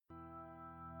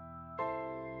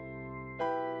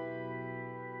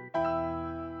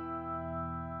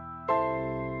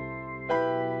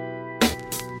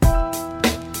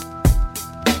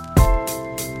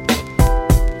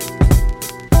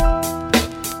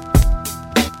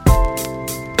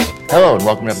Hello and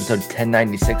welcome to episode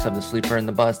 1096 of The Sleeper and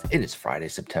the Bust. It is Friday,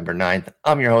 September 9th.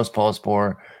 I'm your host, Paul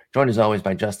Sporer, joined as always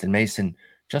by Justin Mason.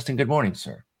 Justin, good morning,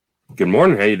 sir. Good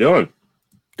morning. How you doing?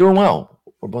 Doing well.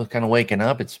 We're both kind of waking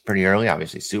up. It's pretty early,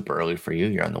 obviously super early for you.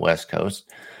 You're on the West Coast.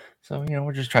 So,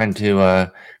 we're just trying to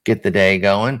get the day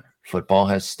going. Football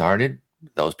has started.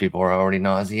 Those people are already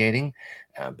nauseating.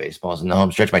 Baseball's in the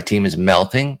home stretch. My team is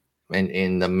melting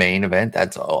in the main event.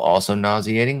 That's also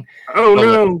nauseating. Oh,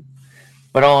 no.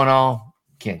 But all in all,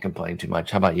 can't complain too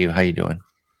much. How about you? How you doing?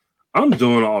 I'm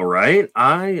doing all right.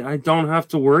 I don't have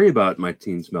to worry about my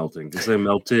teams melting because they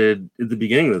melted at the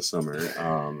beginning of the summer.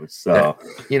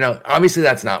 Obviously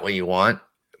that's not what you want,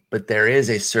 but there is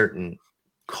a certain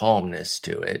calmness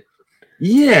to it.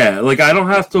 Yeah, like I don't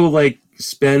have to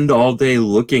spend all day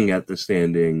looking at the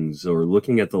standings or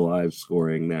looking at the live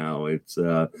scoring now. It's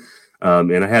and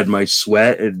I had my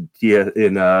sweat in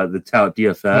the Tout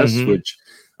DFS, which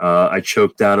I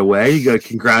choked that away.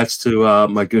 Congrats to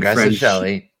my good friend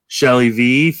Shelly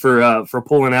V for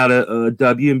pulling out a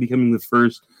W and becoming the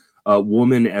first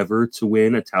woman ever to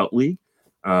win a Tout League.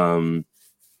 So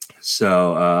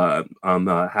I'm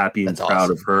happy and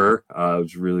proud of her.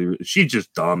 She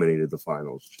just dominated the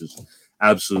finals, just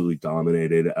absolutely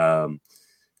dominated.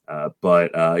 But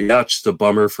it's just a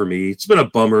bummer for me. It's been a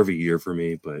bummer of a year for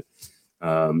me, but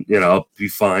I'll be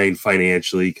fine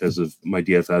financially because of my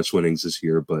DFS winnings this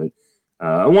year. But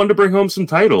I wanted to bring home some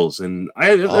titles, and I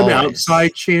have an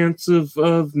outside chance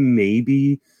of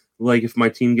maybe if my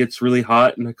team gets really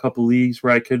hot in a couple leagues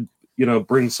where I could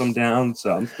bring some down.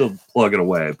 So I'm still plugging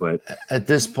away. But at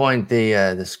this point,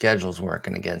 the schedule's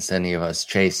working against any of us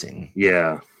chasing.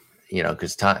 Yeah,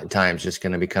 because time's just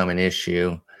going to become an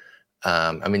issue.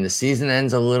 The season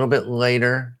ends a little bit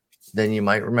later than you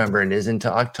might remember. It is into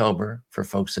October for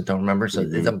folks that don't remember. So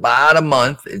it's about a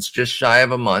month. It's just shy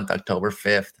of a month. October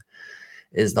 5th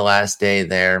is the last day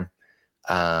there.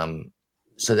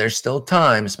 So there's still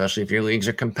time, especially if your leagues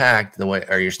are compact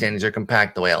or your standings are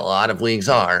compact the way a lot of leagues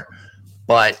are.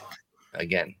 But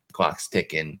again, clock's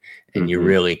ticking and you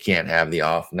really can't have the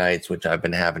off nights, which I've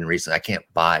been having recently. I can't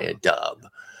buy a dub.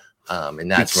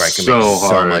 And that's where I can make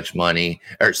so much money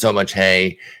or so much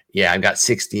hay. Yeah, I've got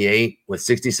 68 with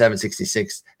 67,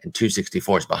 66, and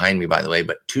 264s behind me, by the way,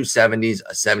 but 270s,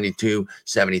 a 72,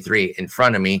 73 in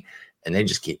front of me, and they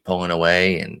just keep pulling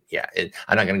away. And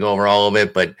I'm not going to go over all of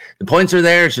it, but the points are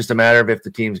there. It's just a matter of if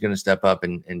the team's going to step up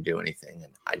and do anything.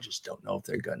 And I just don't know if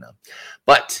they're going to.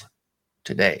 But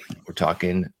today we're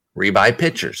talking rebuy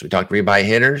pitchers. We talked rebuy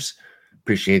hitters.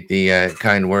 Appreciate the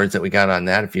kind words that we got on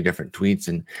that, a few different tweets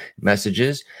and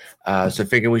messages. So I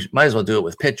figured we might as well do it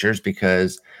with pitchers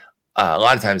because a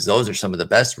lot of times those are some of the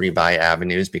best rebuy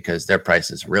avenues because their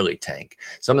prices really tank.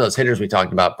 Some of those hitters we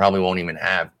talked about probably won't even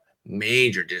have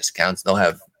major discounts. They'll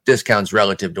have discounts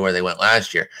relative to where they went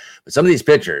last year. But some of these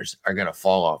pitchers are going to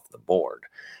fall off the board.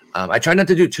 I try not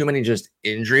to do too many just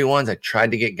injury ones. I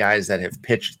tried to get guys that have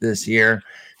pitched this year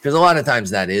because a lot of times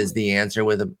that is the answer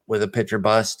with a pitcher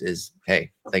bust is,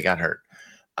 hey, they got hurt.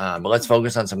 But let's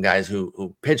focus on some guys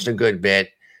who pitched a good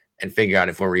bit and figure out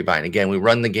if we're rebuying. Again, we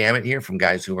run the gamut here from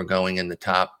guys who are going in the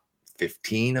top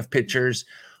 15 of pitchers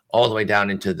all the way down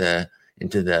into the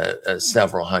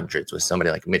several hundreds with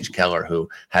somebody like Mitch Keller, who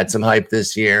had some hype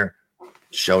this year,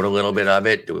 showed a little bit of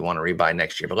it. Do we want to rebuy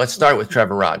next year? But let's start with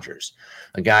Trevor Rogers,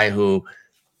 a guy who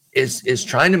is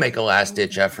trying to make a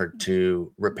last-ditch effort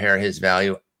to repair his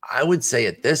value. I would say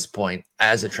at this point,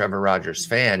 as a Trevor Rogers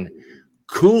fan,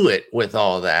 cool it with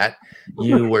all that.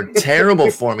 You were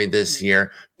terrible for me this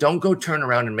year. Don't go turn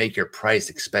around and make your price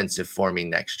expensive for me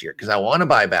next year because I want to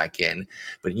buy back in.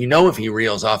 But if he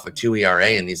reels off a 2 ERA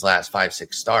in these last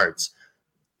 5-6 starts,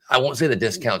 I won't say the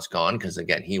discount's gone because,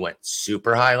 again, he went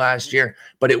super high last year,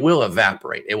 but it will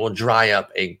evaporate. It will dry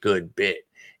up a good bit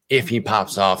if he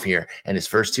pops off here. And his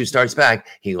first 2 starts back,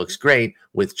 he looks great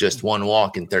with just 1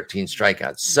 walk and 13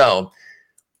 strikeouts. So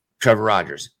Trevor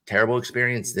Rogers, terrible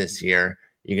experience this year.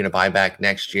 You're going to buy back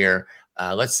next year.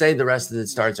 Let's say the rest of the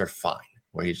starts are fine,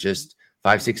 where he's just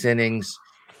 5-6 innings,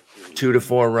 2 to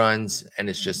 4 runs, and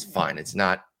it's just fine. It's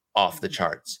not off the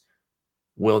charts.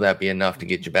 Will that be enough to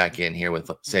get you back in here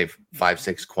with, say,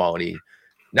 5-6 quality,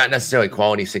 not necessarily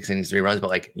quality 6 innings, 3 runs,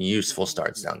 but useful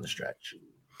starts down the stretch?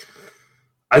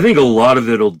 I think a lot of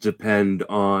it'll depend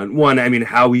on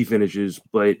how he finishes,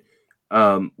 but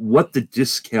what the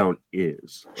discount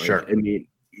is. Sure.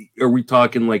 Are we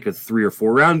talking a 3 or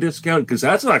 4 round discount? Because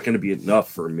that's not going to be enough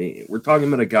for me. We're talking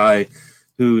about a guy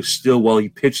who still, while he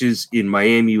pitches in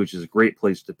Miami, which is a great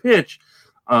place to pitch,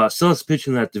 still has to pitch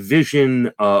in that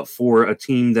division for a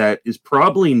team that is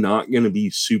probably not going to be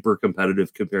super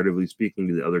competitive, comparatively speaking,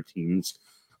 to the other teams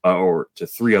or to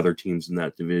 3 other teams in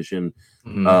that division.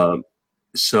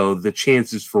 So the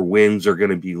chances for wins are going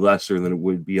to be lesser than it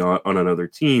would be on another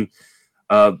team.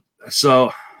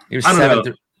 So he was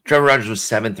seventh. Trevor Rogers was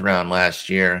 7th round last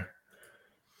year.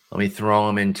 Let me throw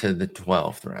him into the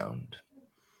 12th round.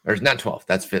 Or not 12th.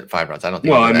 That's 5 rounds. I don't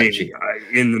think. Well, I mean,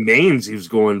 in the mains, he was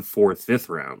going 4th, 5th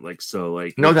round.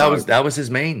 No, that was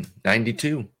his main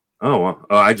 92. Oh,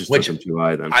 I just took him too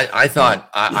high then. I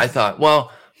thought.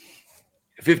 Well,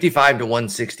 55 to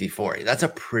 164. That's a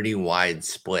pretty wide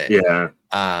split. Yeah.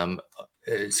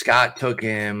 Scott took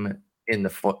him in the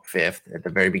 5th at the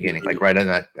very beginning, like right on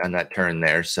that turn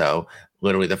there. So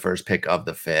literally the first pick of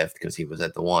the 5th because he was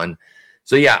at the 1.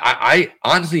 So yeah, I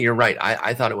honestly, you're right.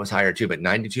 I thought it was higher too, but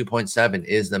 92.7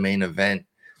 is the main event.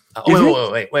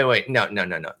 Wait.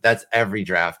 No. That's every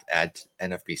draft at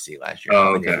NFBC last year.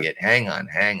 Oh, okay. Idiot. Hang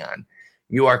on.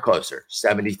 You are closer.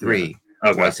 73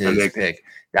 was his pick.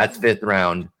 That's 5th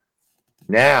round.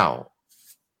 Now,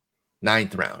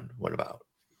 9th round. What about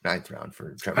 9th round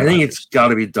for Trevor I think Rogers? It's got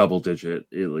to be double digit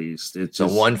at least. It's so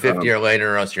 150 or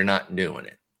later, or else you're not doing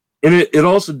it. And it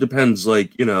also depends,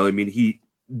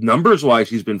 numbers wise,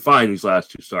 he's been fine these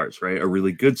last 2 starts, right? A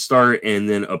really good start and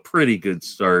then a pretty good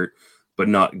start, but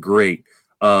not great.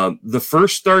 The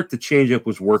first start, the changeup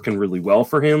was working really well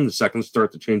for him. The second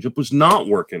start, the changeup was not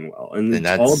working well, and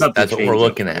it's all about that's what we're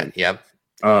looking at. Yep.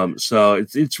 So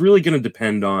it's really going to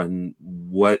depend on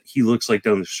what he looks like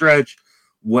down the stretch,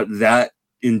 what that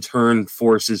in turn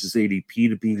forces his ADP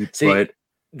to be. But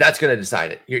that's going to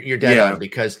decide it. You're dead on,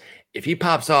 because if he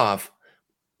pops off,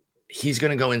 he's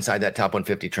going to go inside that top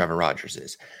 150 Trevor Rogers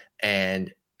is.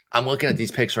 And I'm looking at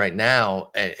these picks right now,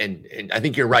 and I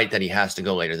think you're right that he has to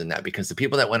go later than that, because the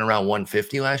people that went around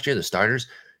 150 last year, the starters,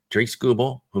 Tariq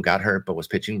Skubal, who got hurt but was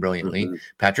pitching brilliantly,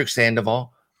 Patrick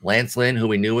Sandoval, Lance Lynn, who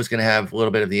we knew was going to have a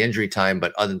little bit of the injury time,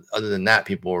 but other than that,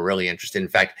 people were really interested. In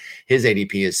fact, his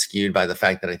ADP is skewed by the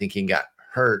fact that I think he got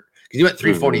hurt because he went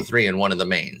 343 in one of the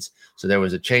mains. So there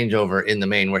was a changeover in the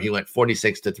main where he went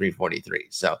 46 to 343.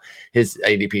 So his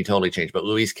ADP totally changed. But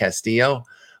Luis Castillo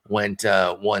went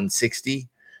 160,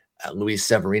 Luis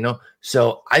Severino.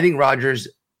 So I think Rogers,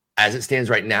 as it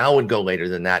stands right now, would go later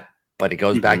than that. But it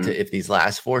goes back to if these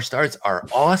last 4 starts are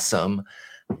awesome,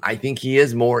 I think he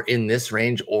is more in this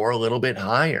range or a little bit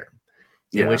higher.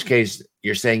 In which case,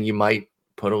 you're saying you might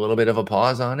put a little bit of a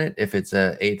pause on it if it's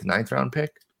a 8th, 9th round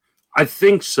pick? I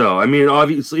think so. I mean,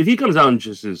 obviously, if he comes out and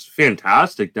just is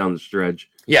fantastic down the stretch.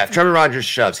 Yeah, if Trevor Rogers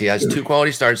shoves, he has 2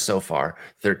 quality starts so far,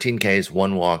 13 Ks,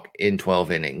 1 walk in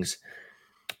 12 innings.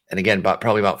 And again,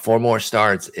 probably about 4 more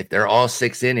starts. If they're all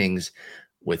 6 innings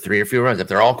with 3 or fewer runs, if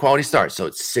they're all quality starts, so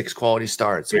it's 6 quality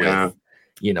starts with, and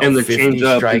the 50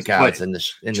 strikeouts and the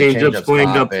changeup's going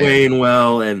up playing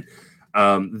well. And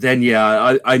then,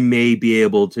 I may be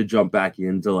able to jump back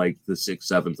into like the 6th,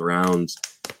 7th rounds.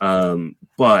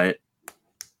 But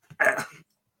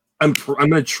I'm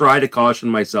going to try to caution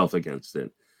myself against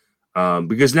it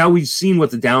because now we've seen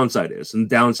what the downside is, and the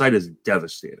downside is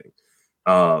devastating.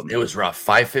 It was rough.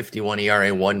 5.51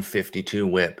 ERA, 152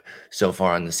 WHIP so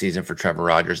far on the season for Trevor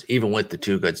Rogers, even with the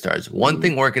 2 good starts. One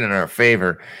thing working in our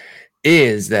favor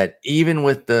is that even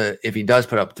with if he does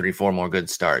put up 3-4 more good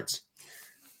starts,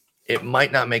 it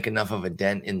might not make enough of a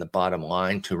dent in the bottom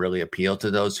line to really appeal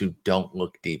to those who don't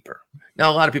look deeper.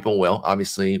 Now, a lot of people will.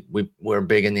 Obviously, we're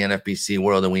big in the NFBC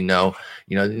world, and we know,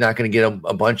 you're not going to get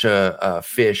a bunch of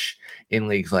fish in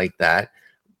leagues like that.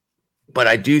 But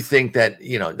I do think that,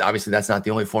 obviously that's not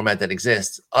the only format that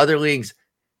exists. Other leagues,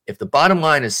 if the bottom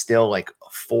line is still like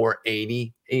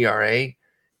 4.80 ERA,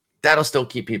 that'll still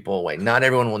keep people away. Not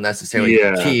everyone will necessarily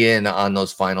key in on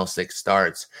those final 6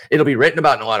 starts. It'll be written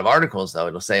about in a lot of articles, though.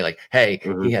 It'll say like, hey,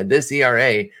 he had this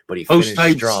ERA, but he finished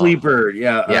strong. Sleeper.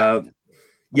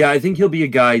 I think he'll be a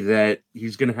guy that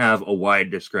he's going to have a wide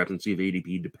discrepancy of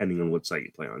ADP depending on what site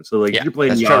you play on. So like you're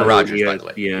playing Trevor Rogers, by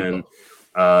the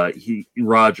way.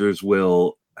 Rogers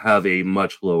will have a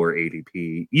much lower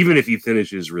ADP, even if he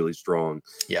finishes really strong.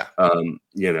 Yeah.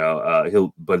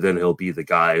 He'll be the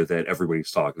guy that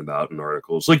everybody's talking about in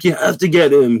articles. Like, you have to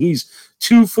get him. He's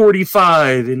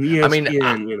 245 in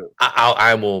ESPN.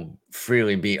 I will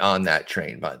freely be on that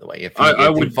train, by the way. If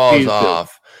he falls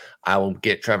off, I will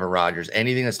get Trevor Rogers.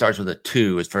 Anything that starts with a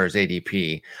 2 as far as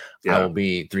ADP, I will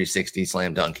be 360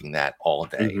 slam dunking that all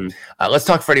day. Let's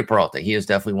talk Freddie Peralta. He is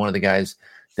definitely one of the guys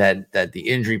that the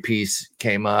injury piece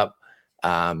came up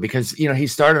because, he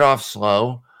started off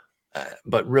slow,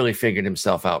 but really figured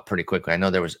himself out pretty quickly. I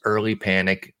know there was early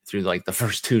panic through like the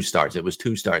first 2 starts. It was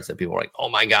 2 starts that people were like, oh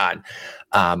my God.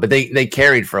 But they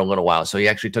carried for a little while. So he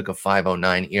actually took a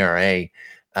 5.09 ERA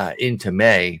into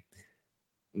May.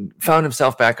 found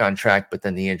himself back on track, but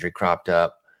then the injury cropped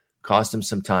up, cost him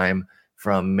some time.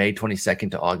 From May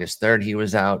 22nd to August 3rd, he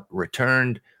was out,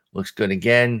 returned, looks good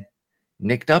again,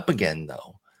 nicked up again,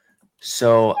 though.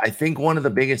 So I think one of the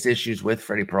biggest issues with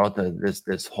Freddie Peralta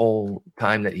this whole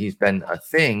time that he's been a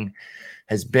thing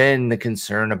has been the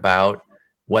concern about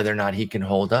whether or not he can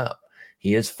hold up.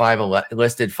 He is 5'11",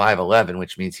 listed 5'11",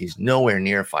 which means he's nowhere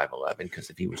near 5'11", because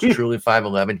if he was truly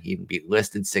 5'11", he'd be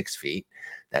listed 6 feet.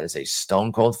 That is a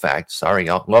stone cold fact. Sorry,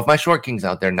 y'all. Love my short kings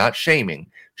out there, not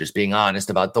shaming, just being honest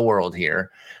about the world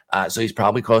here. So he's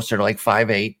probably closer to like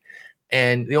 5'8".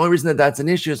 And the only reason that that's an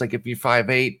issue is like if you're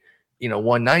 5'8",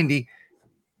 190,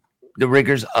 the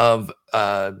rigors of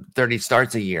 30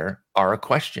 starts a year are a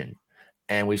question.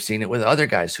 And we've seen it with other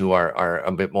guys who are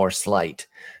a bit more slight.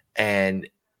 And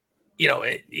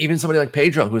even somebody like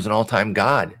Pedro, who's an all-time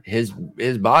god, his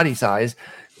body size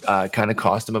kind of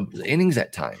cost him innings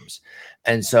at times.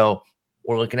 And so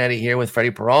we're looking at it here with Freddie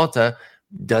Peralta.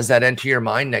 Does that enter your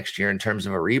mind next year in terms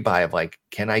of a rebuy of like,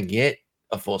 can I get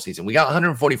a full season? We got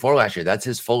 144 last year. That's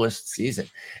his fullest season.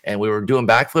 And we were doing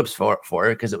backflips for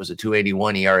it because it was a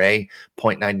 281 ERA,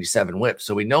 0.97 whip.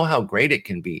 So we know how great it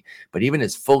can be. But even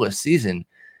his fullest season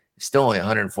is still only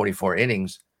 144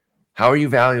 innings. How are you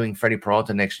valuing Freddie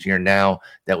Peralta next year now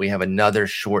that we have another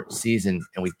short season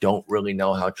and we don't really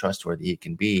know how trustworthy he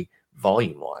can be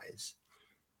volume-wise?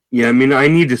 Yeah, I mean, I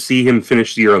need to see him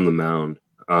finish the year on the mound.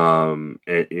 And,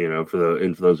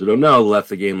 for those who don't know, left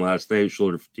the game last night,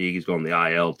 shoulder fatigue. He's going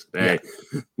the IL today,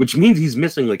 which means he's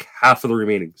missing like half of the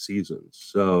remaining season.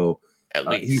 So at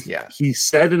least, he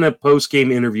said in a post-game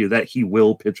interview that he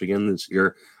will pitch again this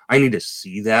year. I need to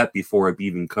see that before I'm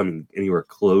even coming anywhere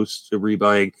close to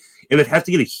rebuying. And I'd have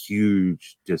to get a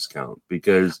huge discount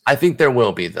because I think there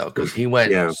will be, though, because he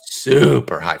went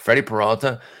super high. Freddie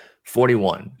Peralta,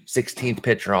 41, 16th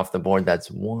pitcher off the board. That's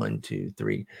 1, 2,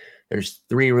 3. There's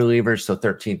 3 relievers, so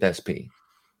 13th SP.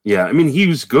 Yeah, I mean, he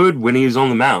was good when he was on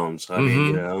the mound. So, I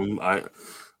mean,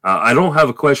 I don't have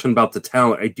a question about the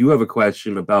talent. I do have a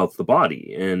question about the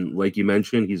body. And like you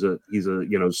mentioned, he's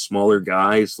a smaller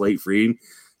guy, slight frame,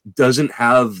 doesn't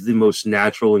have the most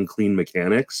natural and clean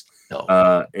mechanics.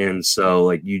 No. And so,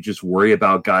 like, you just worry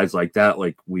about guys like that,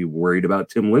 like we worried about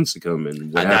Tim Lincecum,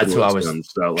 and that's who I was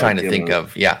trying to think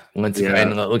of. Yeah, Lincecum,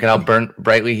 and look at how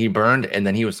brightly he burned, and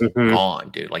then he was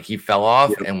gone, dude. Like he fell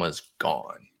off and was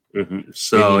gone.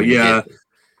 So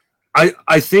I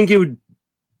think it would,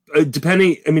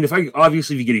 depending. I mean, if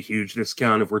you get a huge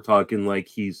discount, if we're talking like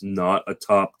he's not a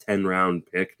top 10 round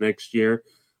pick next year,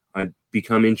 I'd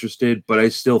become interested. But I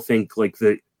still think like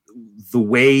the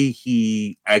way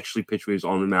he actually pitched when he was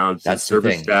on the mound, his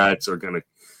service stats are going to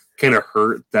kind of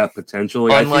hurt that potential.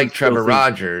 Like, unlike Trevor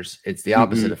Rogers, it's the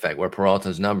opposite effect, where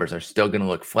Peralta's numbers are still going to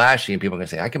look flashy, and people are going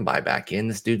to say, I can buy back in.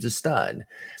 This dude's a stud.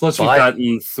 Plus, we've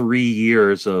gotten 3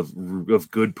 years of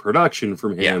good production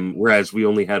from him, whereas we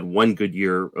only had 1 good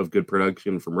year of good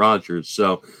production from Rogers.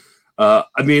 So, I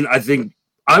mean, I think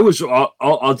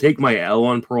I'll take my L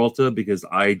on Peralta because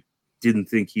I didn't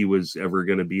think he was ever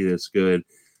going to be this good.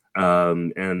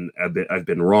 And I've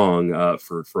been wrong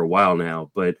for a while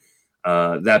now, but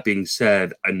that being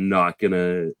said, I'm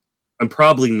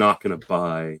probably not gonna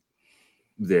buy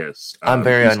this. I'm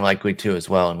very unlikely to as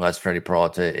well, unless Freddie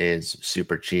Peralta is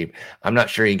super cheap. I'm not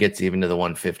sure he gets even to the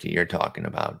 150 you're talking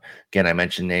about. Again, I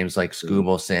mentioned names like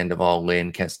Skubal, Sandoval,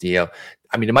 Lynn, Castillo.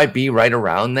 I mean, it might be right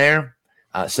around there.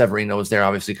 Severino was there,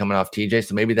 obviously coming off TJ,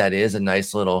 so maybe that is a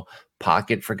nice little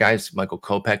pocket for guys. Michael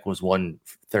Kopech was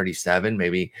 137.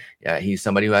 Maybe he's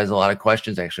somebody who has a lot of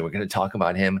questions. Actually, we're going to talk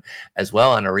about him as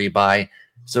well on a rebuy.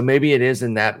 So maybe it is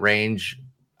in that range.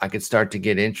 I could start to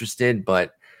get interested,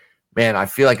 but man, I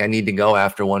feel like I need to go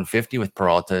after 150 with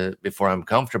Peralta before I'm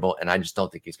comfortable, and I just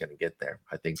don't think he's going to get there.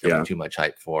 I think there's too much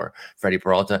hype for Freddie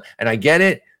Peralta, and I get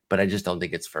it, but I just don't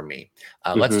think it's for me.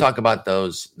 Let's talk about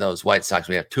those White Sox.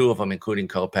 We have 2 of them, including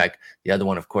Kopech. The other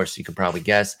one, of course, you can probably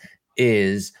guess,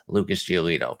 is Lucas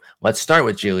Giolito. Let's start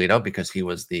with Giolito because he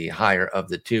was the higher of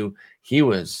the 2. He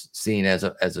was seen as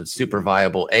a super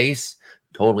viable ace.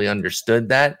 Totally understood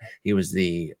that. He was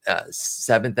the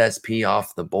 7th SP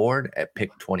off the board at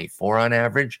pick 24 on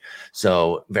average.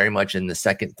 So very much in the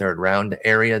 2nd, 3rd round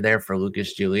area there for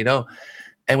Lucas Giolito.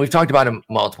 And we've talked about him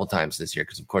multiple times this year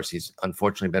because, of course, he's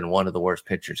unfortunately been one of the worst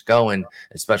pitchers going,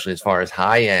 especially as far as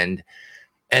high end.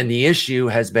 And the issue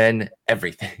has been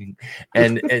everything,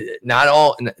 and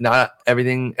not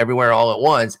everything everywhere all at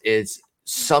once. It's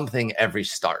something every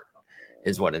start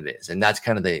is what it is. And that's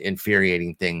kind of the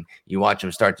infuriating thing. You watch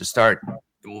him start to start.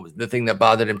 The thing that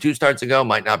bothered him 2 starts ago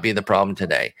might not be the problem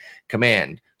today.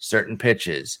 Command, certain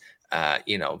pitches,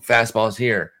 fastballs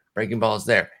here, breaking balls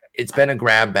there. it's been a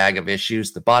grab bag of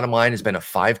issues. The bottom line has been a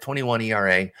 5.21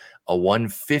 ERA, a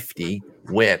 150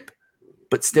 WHIP,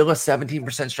 but still a 17%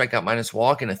 strikeout minus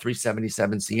walk and a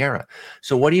 377 SIERA.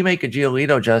 So what do you make of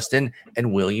Giolito, Justin?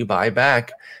 And will you buy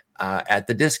back at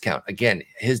the discount? Again,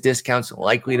 his discount's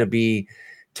likely to be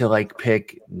to like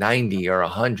pick 90 or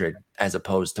 100 as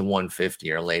opposed to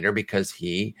 150 or later because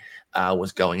he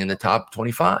was going in the top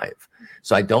 25.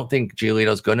 So I don't think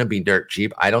Giolito's going to be dirt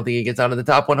cheap. I don't think he gets out of the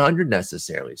top 100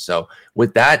 necessarily. So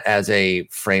with that as a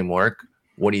framework,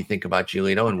 what do you think about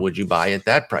Giolito, and would you buy at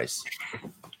that price?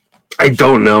 I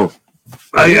don't know.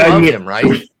 I love him, right?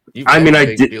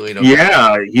 I did.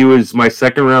 Yeah, he was my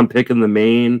second round pick in the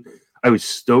main. I was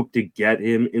stoked to get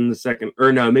him in the second,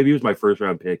 or no, maybe he was my first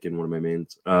round pick in one of my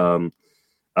mains.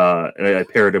 I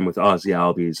paired him with Ozzy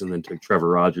Albies and then took Trevor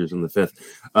Rogers in the fifth.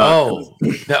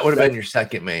 That would have been your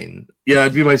second main. Yeah,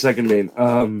 it'd be my second main.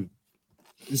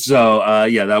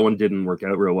 That one didn't work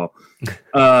out real well.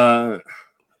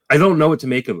 I don't know what to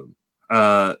make of him.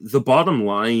 The bottom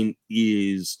line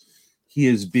is he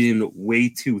has been way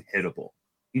too hittable.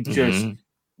 He just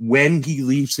when he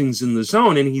leaves things in the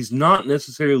zone, and he's not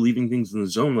necessarily leaving things in the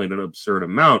zone like an absurd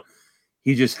amount,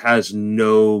 he just has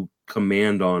no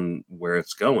command on where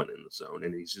it's going in the zone,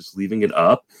 and he's just leaving it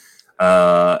up.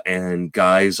 And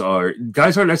guys aren't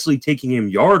necessarily taking him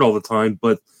yard all the time,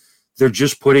 but they're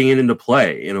just putting it into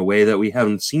play in a way that we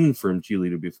haven't seen from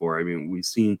Giolito before. I mean, we've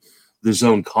seen the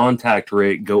zone contact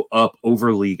rate go up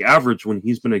over league average when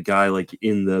he's been a guy like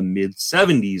in the mid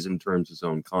 70s in terms of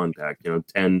zone contact,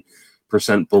 10%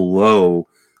 below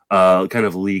kind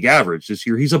of league average. This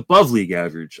year he's above league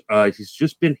average. He's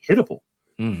just been hittable.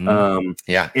 And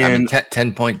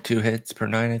 10.2 hits per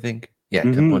nine, I think. Yeah,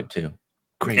 10.2.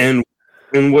 Great.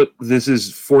 And what this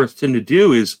is forced him to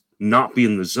do is not be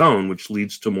in the zone, which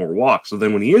leads to more walks. So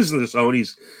then when he is in the zone,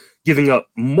 he's giving up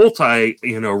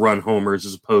run homers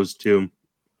as opposed to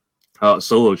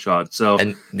solo shots. So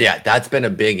that's been a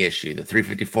big issue. The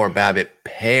 354 BABIP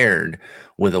paired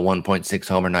with a 1.6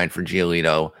 homer 9 for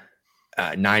Giolito.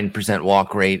 9%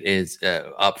 walk rate is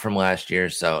up from last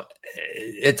year. So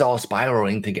it's all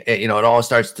spiraling to it all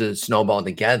starts to snowball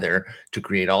together to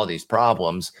create all these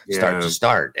problems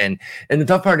start. And the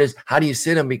tough part is, how do you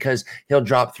sit him? Because he'll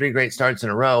drop 3 great starts in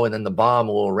a row and then the bomb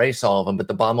will erase all of them, but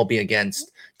the bomb will be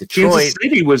against Detroit. Kansas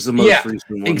City was the most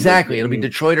recent one. Exactly. It'll be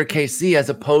Detroit or KC as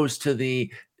opposed to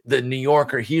the New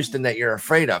York or Houston that you're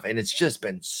afraid of. And it's just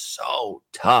been so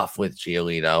tough with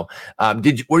Giolito.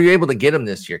 Were you able to get him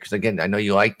this year? Because again, I know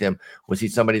you liked him. Was he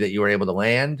somebody that you were able to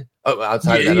land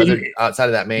outside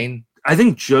of that main? I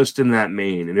think just in that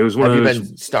main. And it was Have you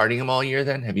been starting him all year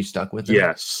then? Have you stuck with him?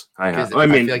 Yes, I have. I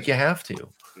feel like you have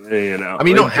to. You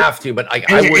don't have to, but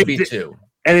I would be too.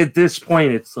 And at this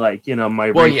point, it's like, my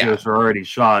ratios are already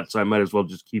shot, so I might as well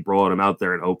just keep rolling him out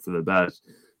there and hope for the best.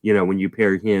 When you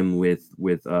pair him with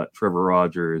Trevor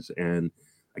Rogers, and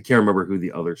I can't remember who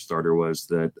the other starter was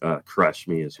that crushed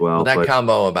me as well. That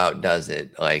combo about does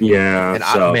it.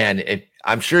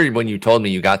 I'm sure when you told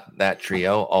me you got that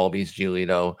trio, Albies,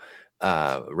 Giolito,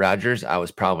 Rogers, I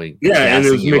was probably and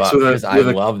it was mixed with I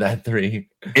love that 3.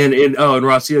 And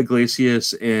Rossier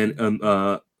Iglesias and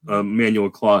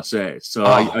Manuel Clase. So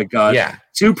I got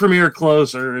 2 premier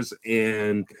closers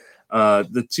and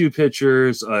the 2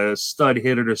 pitchers, a stud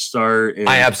hitter to start. And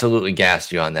I absolutely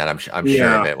gassed you on that. I'm sure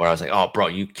of it. Where I was like, "Oh, bro,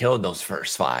 you killed those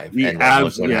first 5," and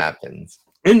that's what happens.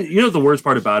 And the worst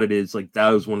part about it is that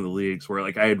was one of the leagues where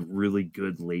I had really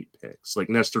good late picks, like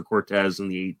Nestor Cortez in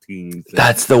the 18th.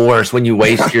 That's the worst, when you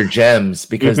waste your gems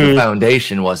because the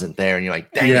foundation wasn't there, and you're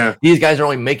like, "Dang, these guys are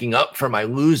only making up for my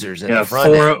losers in the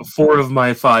front end." 4 of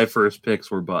my 5 first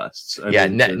picks were busts.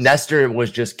 Nestor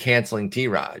was just canceling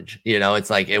T-Raj.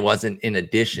 It's like it wasn't in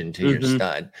addition to your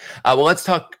stud. Well, let's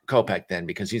talk Kopech then,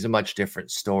 because he's a much different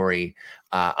story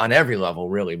on every level,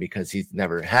 really, because he's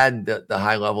never had the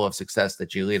high level of success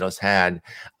that Giolito's had.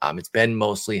 It's been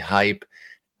mostly hype.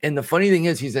 And the funny thing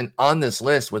is, he's on this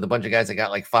list with a bunch of guys that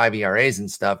got like 5 ERAs and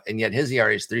stuff, and yet his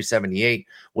ERA is 3.78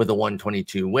 with a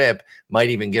 1.22 WHIP. Might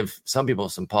even give some people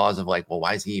some pause of like, well,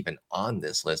 why is he even on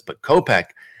this list? But Kopech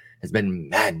has been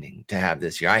maddening to have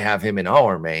this year. I have him in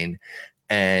our main,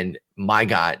 and my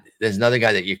God, there's another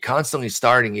guy that you're constantly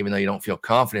starting, even though you don't feel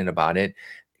confident about it,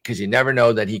 because you never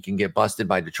know that he can get busted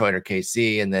by Detroit or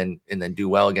KC and then do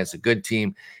well against a good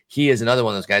team. He is another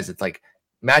one of those guys that's like,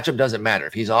 matchup doesn't matter.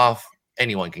 If he's off,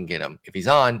 anyone can get him. If he's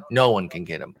on, no one can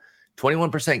get him.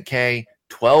 21% K,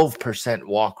 12%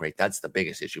 walk rate. That's the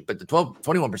biggest issue. But the 21%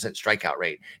 strikeout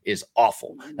rate is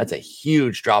awful. That's a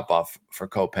huge drop off for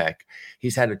Kopech.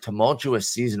 He's had a tumultuous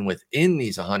season within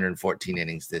these 114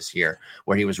 innings this year,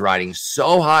 where he was riding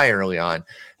so high early on.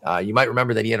 You might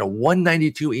remember that he had a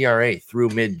 1.92 ERA through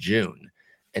mid-June.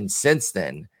 And since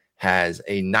then has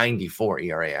a 94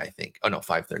 ERA, I think. Oh, no,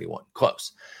 5.31.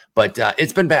 Close. But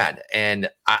it's been bad. And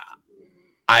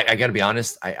I got to be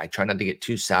honest, I try not to get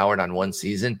too soured on one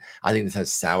season. I think this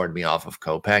has soured me off of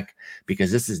Kopech because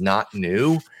this is not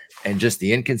new. And just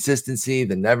the inconsistency,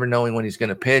 the never knowing when he's going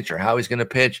to pitch or how he's going to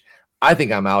pitch, I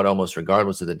think I'm out almost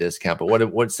regardless of the discount. But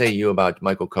what say you about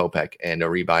Michael Kopech and a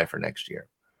rebuy for next year?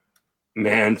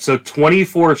 Man, so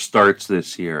 24 starts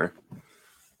this year.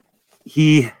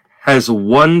 He has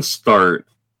one start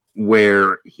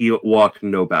where he walked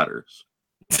no batters.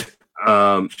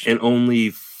 And only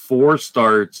 4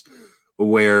 starts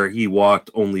where he walked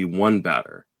only one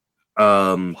batter.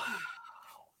 And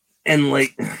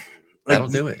like that'll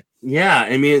do it. Yeah,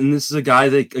 I mean, this is a guy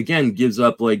that again gives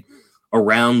up like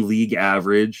around league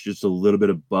average, just a little bit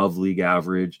above league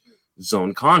average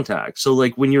zone contact. So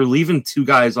like when you're leaving 2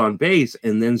 guys on base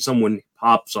and then someone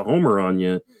pops a homer on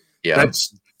you,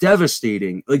 that's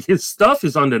devastating. Like his stuff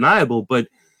is undeniable, but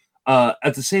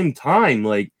at the same time,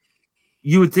 like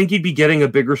you would think he'd be getting a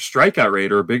bigger strikeout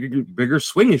rate or a bigger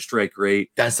swing and strike rate.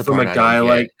 That's the from a guy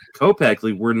like Kopech.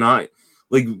 Like we're not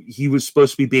like he was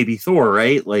supposed to be baby Thor,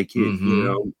 right? Like you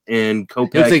know, and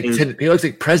Kopech he looks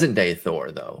like present day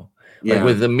Thor though. Yeah, like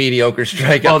with the mediocre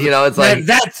strikeout. Well, you know, it's like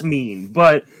that's mean,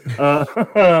 but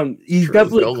he's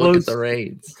definitely close. Look at the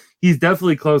rates. He's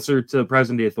definitely closer to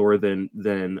present day Thor than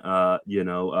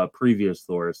previous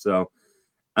Thor. So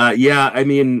yeah, I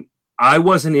mean, I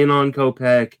wasn't in on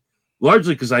Kopech.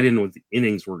 Largely because I didn't know what the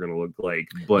innings were going to look like.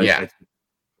 But yeah.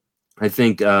 I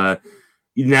think now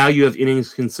you have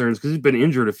innings concerns because he's been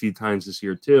injured a few times this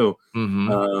year too.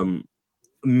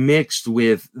 Mixed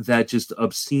with that just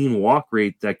obscene walk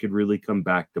rate that could really come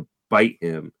back to bite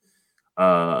him.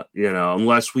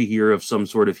 Unless we hear of some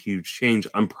sort of huge change,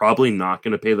 I'm probably not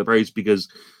going to pay the price because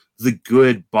the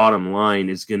good bottom line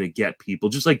is going to get people.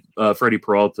 Just like Freddie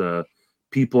Peralta,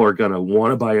 people are going to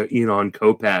want to buy in on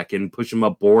Kopech and push him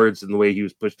up boards in the way he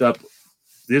was pushed up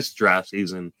this draft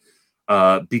season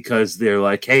because they're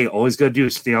like, hey, all he's got to do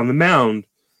is stay on the mound.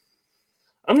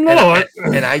 I don't know.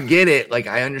 And I get it. Like,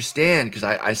 I understand because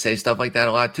I say stuff like that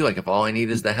a lot too. Like, if all I need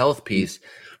is the health piece,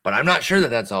 but I'm not sure that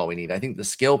that's all we need. I think the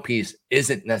skill piece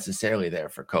isn't necessarily there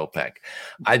for Kopech.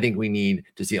 I think we need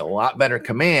to see a lot better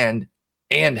command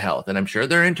and health. And I'm sure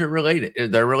they're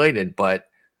interrelated. They're related, but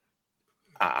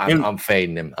I'm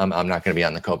fading him. I'm not going to be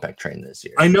on the Kopech train this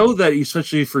year. I know that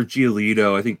especially for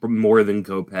Giolito, I think more than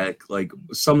Kopech, like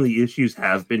some of the issues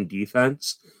have been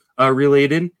defense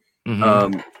related.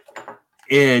 And,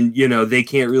 they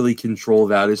can't really control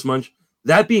that as much.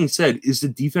 That being said, is the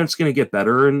defense going to get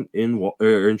better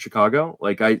in Chicago?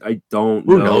 Like, I don't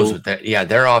know. Who knows what that? Yeah,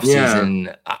 their offseason,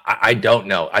 yeah. I don't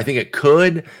know. I think it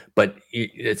could, but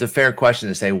it's a fair question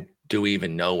to say, do we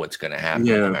even know what's going to happen?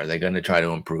 Yeah. Are they going to try to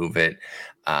improve it?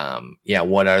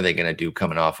 What are they going to do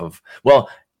coming off of? Well,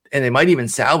 and they might even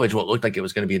salvage what looked like it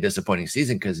was going to be a disappointing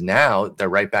season because now they're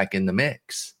right back in the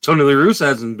mix. Tony La Russa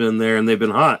hasn't been there, and they've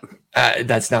been hot.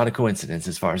 That's not a coincidence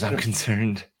as far as I'm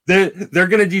concerned. They're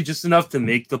going to do just enough to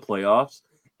make the playoffs,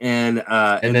 and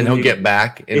then he'll get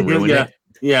back and ruin it.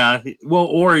 Yeah, well,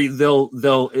 or they'll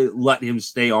let him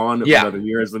stay on another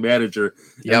year as the manager,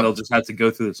 and they'll just have to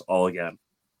go through this all again.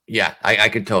 Yeah, I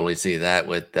could totally see that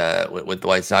with the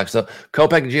White Sox. So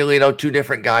Kopech and Giolito, 2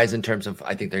 different guys in terms of,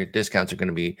 I think their discounts are going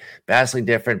to be vastly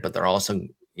different, but they're also,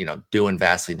 doing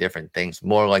vastly different things.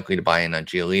 More likely to buy in on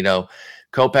Giolito.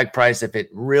 Kopech price, if it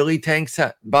really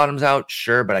bottoms out,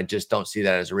 sure, but I just don't see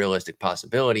that as a realistic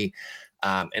possibility.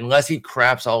 Unless he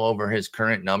craps all over his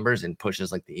current numbers and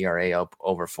pushes like the ERA up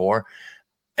over 4.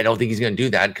 I don't think he's going to do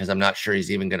that because I'm not sure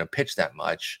he's even going to pitch that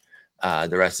much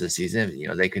the rest of the season.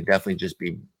 They could definitely just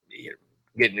be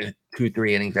getting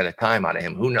 2-3 innings at a time out of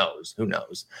him. Who knows?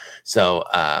 So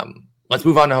let's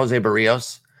move on to Jose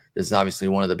Barrios. This is obviously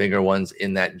one of the bigger ones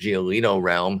in that Giolito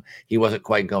realm. He wasn't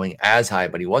quite going as high,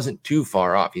 but he wasn't too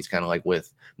far off. He's kind of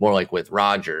more like with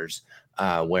Rogers,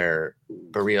 where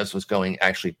Barrios was going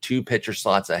actually 2 pitcher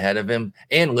slots ahead of him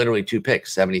and literally 2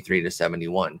 picks, 73 to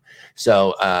 71.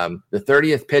 So the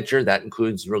 30th pitcher, that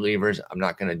includes relievers. I'm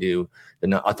not going to do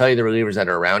I'll tell you the relievers that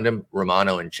are around him,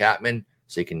 Romano and Chapman.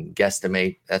 So you can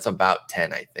guesstimate that's about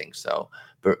 10, I think. So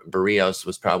Barrios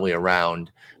was probably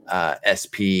around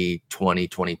SP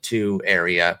 2022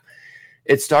 area.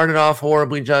 It started off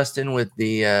horribly, Justin, with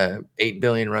the 8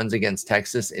 billion runs against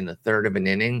Texas in the 3rd of an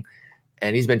inning.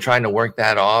 And he's been trying to work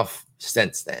that off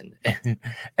since then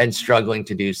and struggling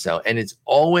to do so. And it's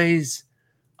always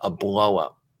a blow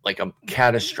up, like a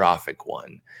catastrophic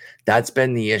one. That's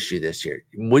been the issue this year.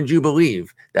 Would you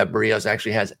believe that Berrios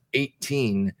actually has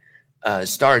 18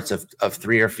 starts of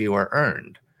 3 or fewer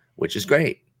earned, which is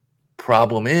great.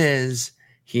 Problem is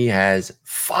he has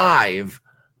 5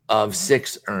 of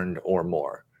 6 earned or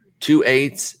more, 2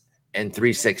 8s and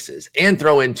 3 6s, and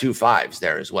throw in 2 5s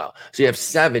there as well. So you have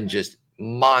 7 just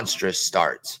monstrous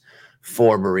starts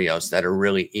for Berrios that are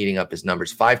really eating up his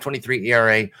numbers. 5.23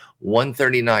 ERA,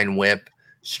 139 WHIP,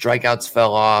 strikeouts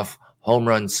fell off, home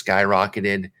runs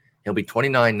skyrocketed. He'll be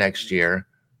 29 next year.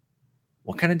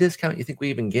 What kind of discount you think we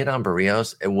even get on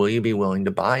Berrios, and will you be willing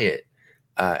to buy it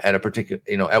at a particular,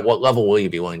 at what level will you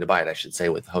be willing to buy it, I should say,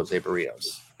 with Jose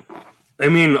Berrios? I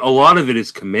mean, a lot of it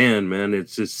is command, man.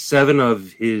 It's just 7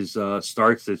 of his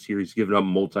starts this year. He's given up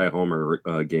multi-homer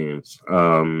games.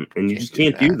 And you just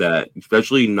can't do that,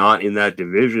 especially not in that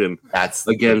division. That's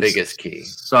the biggest key.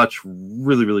 Such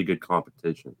really, really good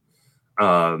competition.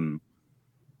 I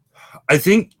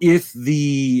think if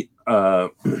the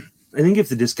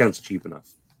discount's cheap enough.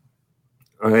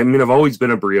 I mean, I've always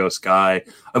been a Berrios guy.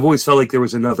 I've always felt like there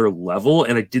was another level,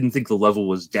 and I didn't think the level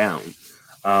was down.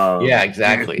 Yeah,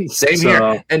 exactly. Same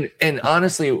here. And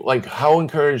honestly, like, how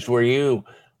encouraged were you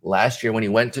last year when he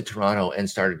went to Toronto and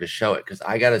started to show it? Because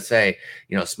I got to say,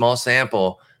 small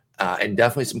sample and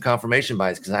definitely some confirmation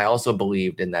bias, because I also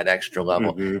believed in that extra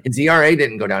level. His ERA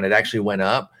didn't go down. It actually went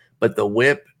up, but the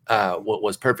WHIP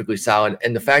was perfectly solid.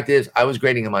 And the fact is, I was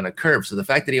grading him on a curve. So the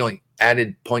fact that he only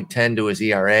added 0.10 to his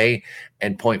ERA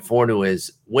and 0.4 to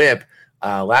his WHIP,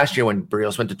 last year when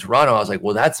Berrios went to Toronto, I was like,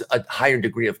 well, that's a higher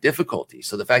degree of difficulty.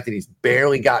 So the fact that he's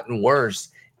barely gotten worse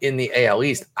in the AL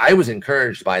East, I was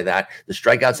encouraged by that. The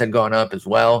strikeouts had gone up as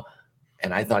well,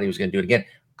 and I thought he was going to do it again.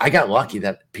 I got lucky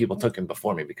that people took him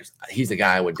before me because he's a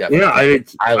guy I would definitely. Yeah,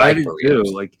 I did too.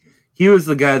 Like, he was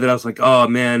the guy that I was like, oh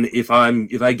man, if I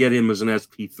get him as an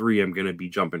SP3, I'm going to be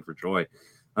jumping for joy.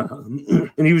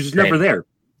 And he was just never there.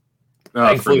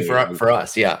 Thankfully for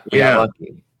us, yeah, we got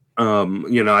lucky.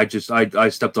 I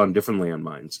stepped on different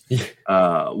landmines.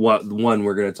 What one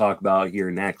we're going to talk about here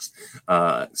next.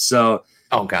 Oh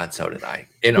God, so did I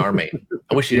in our main.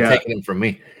 I wish you'd taken him from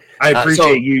me. I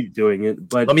appreciate you doing it,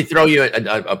 but let me throw you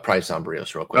a price on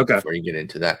Berrios real quick before you get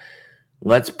into that.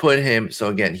 Let's put him. So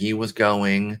again, he was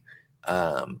going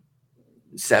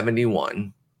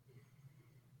 71.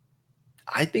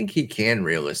 I think he can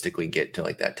realistically get to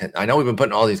like that 10. I know we've been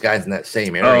putting all these guys in that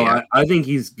same area. Oh, I think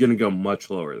he's going to go much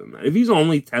lower than that. If he's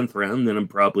only 10th round, then I'm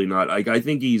probably not. I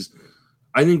think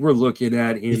we're looking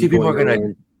at him. You think people are going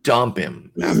to dump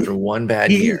him after one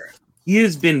bad year? He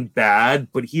has been bad,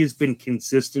 but he has been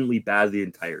consistently bad the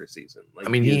entire season. Like, I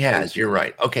mean, he has. You're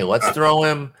right. Okay, let's throw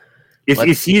him. If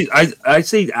he's, I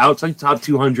say outside top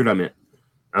 200, I'm in.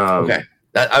 Okay,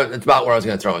 that's about where I was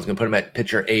going to throw him. I was going to put him at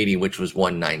pitcher 80, which was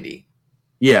 190.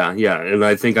 Yeah, and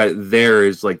I think there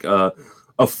is like a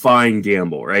fine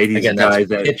gamble, right? He's again, that's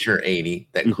pitcher 80.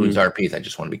 That includes RPs. I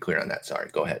just want to be clear on that. Sorry,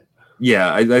 go ahead.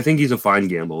 Yeah, I think he's a fine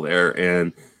gamble there,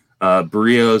 and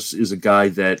Berrios is a guy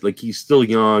that, like, he's still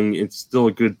young. It's still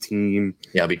a good team.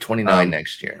 Yeah, he'll be 29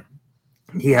 next year.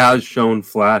 He has shown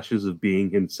flashes of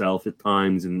being himself at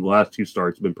times, and the last 2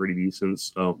 starts have been pretty decent.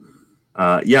 So,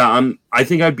 I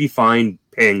think I'd be fine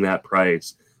paying that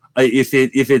price. If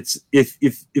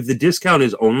the discount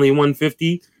is only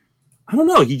 150, I don't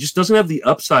know. He just doesn't have the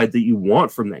upside that you want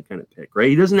from that kind of pick, right?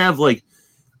 He doesn't have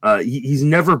he's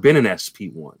never been an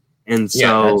SP1, and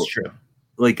so that's true.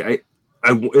 Like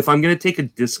if I'm going to take a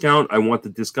discount, I want the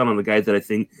discount on the guy that I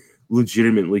think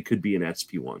legitimately could be an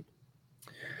SP1.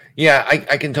 Yeah,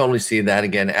 I can totally see that.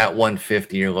 Again, at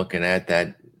 150, you're looking at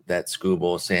that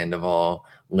Skubal, Sandoval,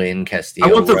 Lynn, Castillo.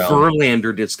 I want the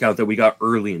Verlander discount that we got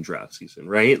early in draft season,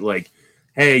 right? Like,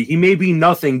 hey, he may be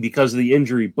nothing because of the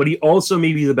injury, but he also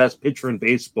may be the best pitcher in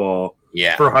baseball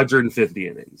for 150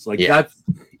 innings. Like, that's,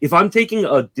 if I'm taking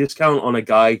a discount on a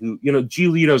guy who,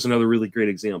 Giolito is another really great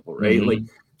example, right? Like,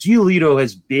 Giolito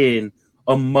has been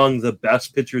among the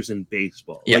best pitchers in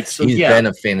baseball. Yes, he's been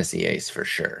a fantasy ace for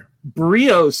sure.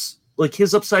 Berrios, like,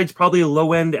 his upside's probably a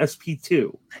low-end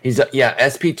SP2.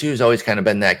 SP2 has always kind of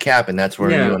been that cap, and that's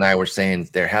where you and I were saying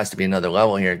there has to be another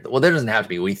level here. Well, there doesn't have to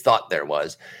be. We thought there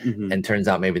was, and turns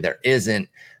out maybe there isn't.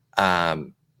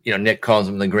 Nick calls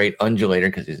him the great undulator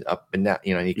because he's up and down.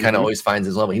 He kind of always finds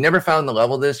his level. He never found the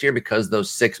level this year because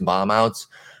those 6 bomb outs,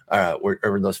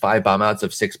 or those 5 bomb outs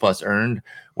of 6+ earned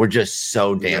were just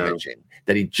so damaging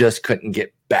that he just couldn't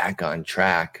get back on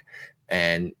track.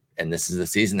 And this is the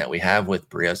season that we have with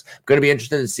Berrios. I'm going to be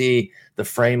interested to see the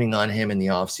framing on him in the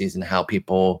offseason, how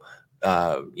people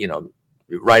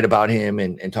write about him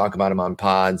and talk about him on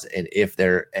pods, and if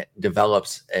there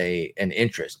develops an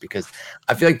interest, because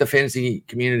I feel like the fantasy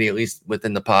community, at least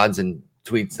within the pods and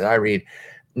tweets that I read,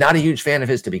 not a huge fan of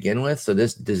his to begin with. So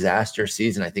this disaster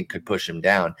season, I think, could push him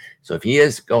down. So if he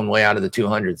is going way out of the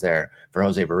 200s there for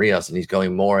Jose Barrios, and he's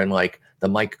going more in like the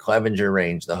Mike Clevenger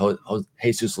range, the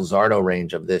Jesus Luzardo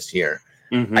range of this year,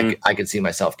 I could see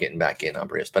myself getting back in on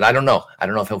Barrios, but I don't know. I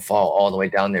don't know if he'll fall all the way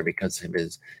down there because of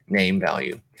his name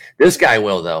value. This guy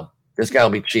will, though. This guy will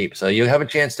be cheap. So you have a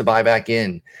chance to buy back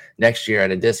in next year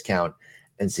at a discount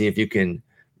and see if you can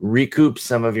recoup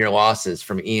some of your losses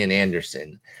from Ian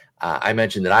Anderson. I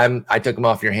mentioned that I took him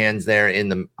off your hands there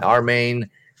in our main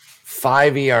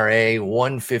 5 ERA,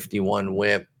 151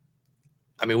 whip.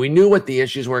 I mean, we knew what the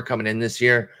issues were coming in this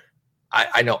year.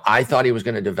 I know I thought he was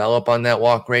going to develop on that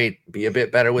walk rate, be a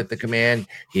bit better with the command.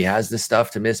 He has the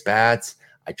stuff to miss bats.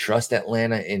 I trust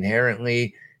Atlanta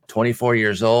inherently. 24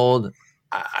 years old.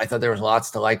 I thought there was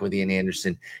lots to like with Ian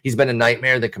Anderson. He's been a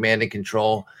nightmare. The command and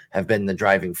control have been the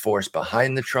driving force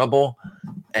behind the trouble.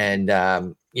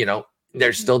 And,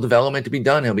 there's still development to be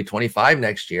done. He'll be 25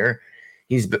 next year.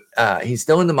 He's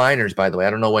still in the minors, by the way. I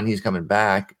don't know when he's coming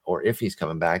back or if he's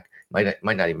coming back. Might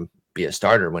not even be a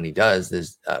starter when he does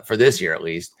this for this year at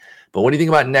least. But what do you think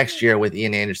about next year with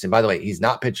Ian Anderson? By the way, he's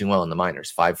not pitching well in the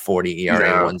minors. 5.40 ERA,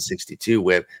 162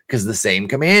 whip because of the same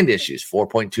command issues.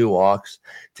 4.2 walks,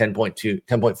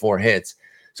 10.4 hits.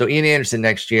 So Ian Anderson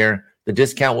next year, the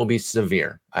discount will be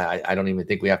severe. I don't even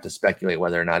think we have to speculate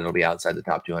whether or not it'll be outside the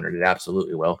top 200. It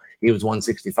absolutely will. He was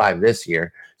 165 this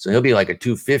year, so he'll be like a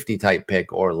 250 type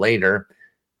pick or later.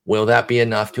 Will that be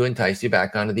enough to entice you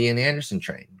back onto the Ian Anderson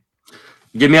train?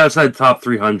 Get me outside the top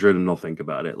 300 and they'll think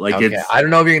about it. Like, okay. I don't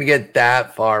know if you're going to get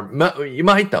that far. You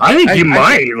might, though. I think you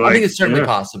might. I think it's certainly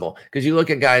possible because you look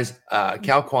at guys,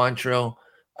 Cal Quantrill,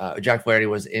 Jack Flaherty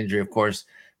was injury, of course,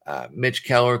 Mitch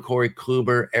Keller, Corey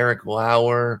Kluber, Eric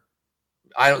Lauer.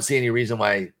 I don't see any reason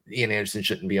why Ian Anderson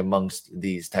shouldn't be amongst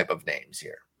these type of names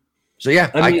here. So, yeah,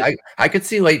 I could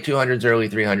see late 200s, early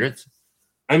 300s.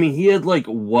 I mean, he had like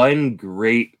one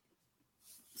great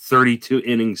 32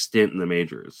 inning stint in the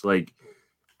majors.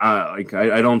 I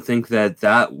don't think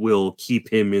that will keep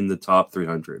him in the top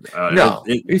 300. No,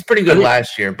 he's pretty good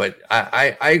last year, but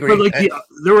I agree. But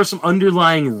there were some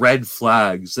underlying red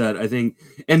flags that I think,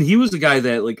 and he was a guy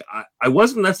that I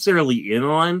wasn't necessarily in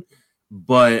on,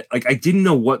 but I didn't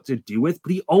know what to do with.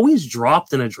 But he always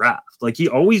dropped in a draft. He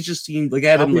always just seemed like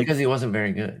because he wasn't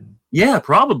very good. Yeah,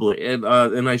 probably, and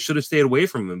I should have stayed away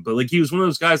from him. But he was one of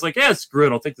those guys yeah, screw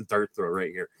it, I'll take the dart throw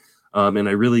right here. And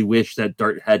I really wish that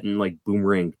dart hadn't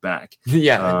boomeranged back.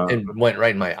 Yeah, it went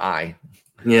right in my eye.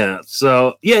 Yeah.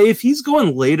 So if he's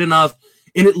going late enough,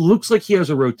 and it looks like he has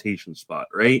a rotation spot,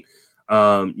 right?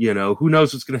 Who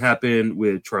knows what's going to happen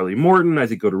with Charlie Morton? I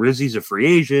think Odorizzi's a free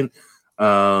agent.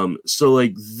 So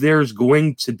there's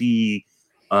going to be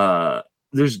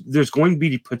there's going to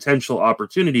be potential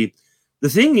opportunity. The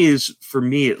thing is, for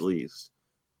me at least,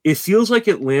 it feels like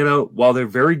Atlanta, while they're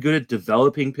very good at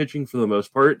developing pitching for the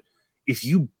most part, if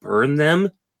you burn them,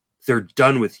 they're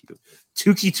done with you.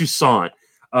 Touki Toussaint,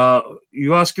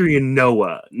 Oscar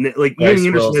Yanoa, Ian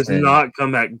Anderson has not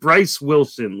come back. Bryce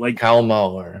Wilson, Kyle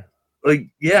Muller,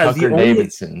 Tucker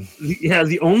Davidson.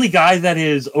 The only guy that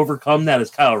has overcome that is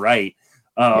Kyle Wright.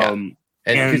 And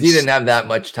because he didn't have that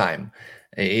much time.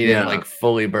 He didn't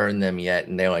fully burn them yet,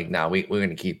 and they're no, we're going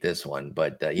to keep this one.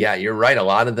 But you're right. A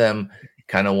lot of them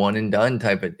kind of one and done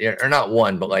type of, or not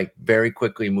one, but very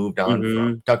quickly moved on.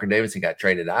 From Tucker Davidson got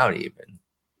traded out even.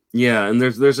 Yeah, and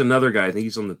there's another guy. I think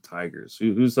he's on the Tigers.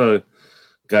 Who's the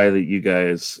guy that you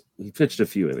guys? He pitched a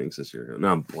few innings this year.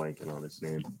 Now I'm blanking on his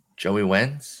name. Joey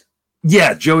Wentz.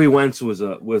 Yeah, Joey Wentz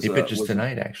he pitches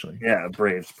tonight actually. Yeah,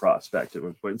 Braves prospect at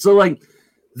one point. So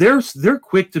they're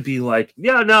quick to be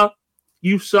yeah, no,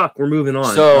 you suck. We're moving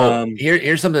on. So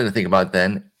here's something to think about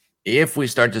then. If we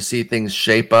start to see things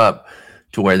shape up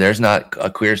to where there's not a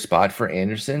clear spot for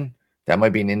Anderson, that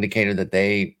might be an indicator that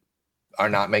they are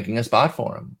not making a spot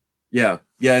for him. Yeah.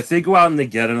 If they go out and they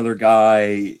get another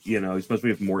guy,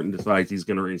 especially if Morton decides he's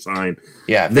going to resign.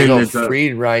 Yeah, if they go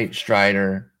Fried, Wright,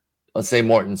 Strider, let's say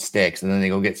Morton sticks, and then they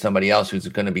go get somebody else who's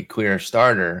going to be clear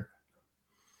starter.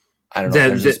 I don't know if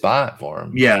there's a spot for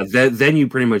him. Yeah, then you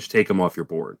pretty much take him off your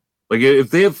board.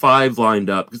 If they have 5 lined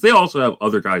up, because they also have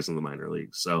other guys in the minor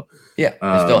leagues. So yeah,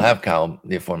 they still have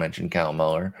the aforementioned Kyle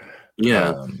Muller.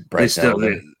 Yeah, Bryce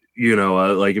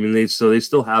they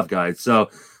still have guys. So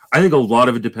I think a lot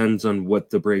of it depends on what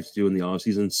the Braves do in the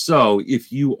offseason. So if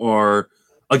you are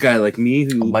a guy like me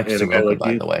Mike Soroka,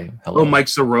 by the way. Hello. Mike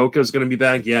Soroka is going to be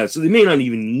back. Yeah, so they may not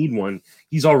even need one.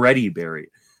 He's already buried.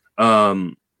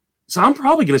 So I'm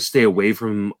probably going to stay away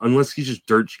from him unless he's just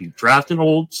dirt cheap. Draft and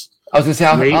holds. I was going to say,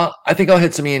 I think I'll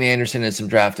hit some Ian Anderson and some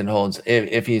draft and holds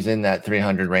if he's in that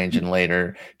 300 range and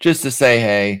later, just to say,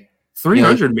 hey.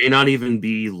 300 may not even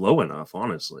be low enough,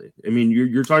 honestly. I mean,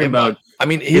 you're talking about. I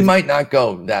mean, he might not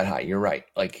go that high. You're right.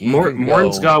 Like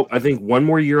Morton's got, I think, one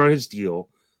more year on his deal.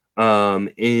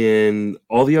 And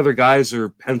all the other guys are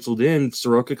penciled in.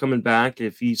 Soroka coming back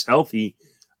if he's healthy.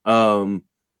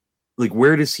 Like,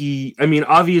 where does he? I mean,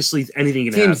 obviously,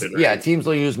 anything can happen. Right? Yeah, teams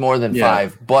will use more than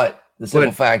 5, but the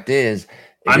simple fact is,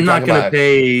 I'm not going to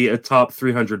pay a top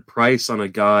 300 price on a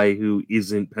guy who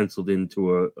isn't penciled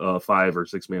into a 5 or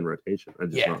 6 man rotation.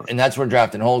 And that's where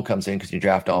draft and hold comes in because you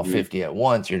draft all 50 at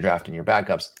once. You're drafting your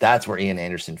backups. That's where Ian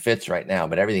Anderson fits right now.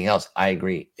 But everything else, I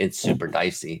agree, it's super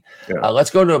dicey. Yeah.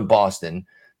 Let's go to Boston.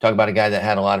 Talk about a guy that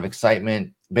had a lot of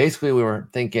excitement. Basically, we were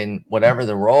thinking whatever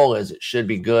the role is, it should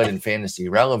be good and fantasy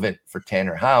relevant for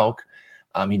Tanner Houck.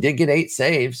 He did get 8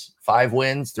 saves, 5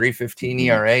 wins, 3.15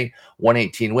 ERA,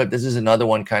 1.18 WHIP. This is another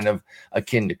one kind of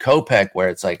akin to Kopech, where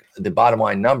it's like the bottom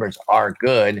line numbers are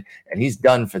good, and he's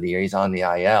done for the year. He's on the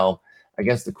IL. I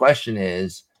guess the question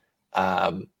is,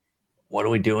 what are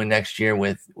we doing next year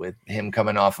with him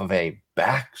coming off of a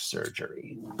back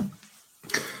surgery?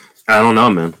 I don't know,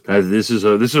 man. This is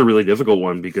a really difficult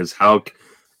one because Houck,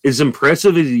 as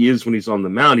impressive as he is when he's on the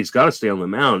mound, he's got to stay on the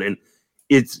mound, and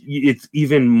it's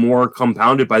even more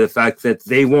compounded by the fact that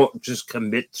they won't just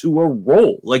commit to a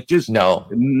role. Like, just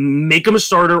make him a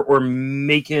starter or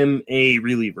make him a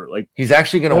reliever. Like, he's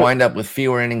actually going to wind up with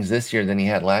fewer innings this year than he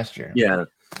had last year. Yeah.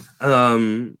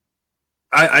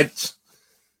 I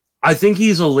think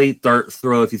he's a late dart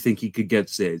throw if you think he could get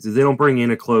saves. If they don't bring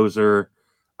in a closer,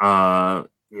 are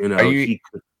you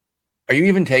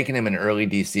even taking him in early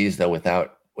DCs though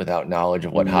without knowledge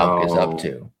of what Houck is up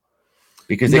to?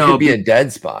 Because it could be a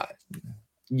dead spot.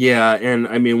 Yeah, and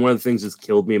I mean, one of the things that's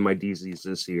killed me in my DCs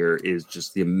this year is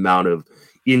just the amount of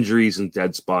injuries and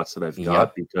dead spots that I've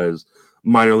got because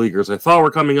minor leaguers I thought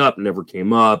were coming up never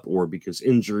came up, or because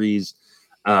injuries.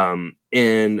 And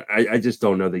I just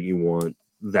don't know that you want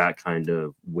that kind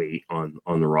of weight on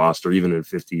the roster, even in a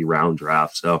 50-round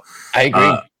draft. So I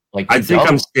agree. I think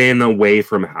I'm staying away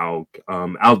from Houck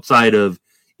outside of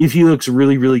if he looks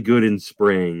really, really good in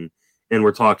spring. And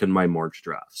we're talking my March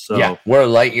draft. So yeah, we're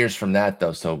light years from that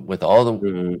though. So with all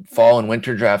the fall and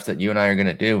winter drafts that you and I are going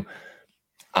to do,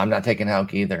 I'm not taking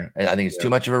Houck either. I think it's too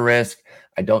much of a risk.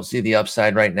 I don't see the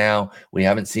upside right now. We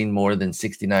haven't seen more than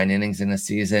 69 innings in a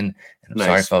season. And I'm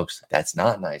sorry, folks, that's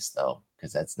not nice though,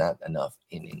 because that's not enough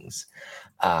innings.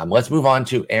 Let's move on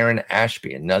to Aaron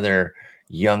Ashby, another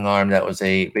young arm that was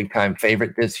a big time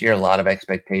favorite this year. A lot of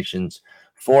expectations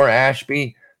for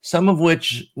Ashby. Some of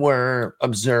which were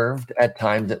observed at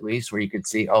times, at least, where you could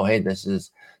see, oh, hey, this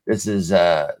is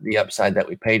the upside that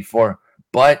we paid for.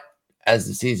 But as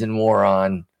the season wore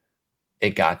on,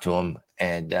 it got to him,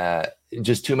 and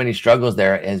just too many struggles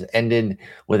there. It has ended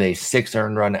with a 6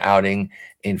 earned run outing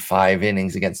in 5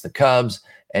 innings against the Cubs,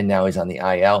 and now he's on the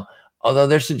IL. Although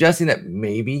they're suggesting that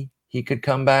maybe he could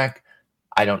come back,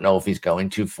 I don't know if he's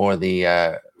going to for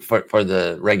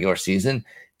the regular season.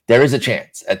 There is a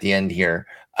chance at the end here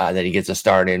that he gets a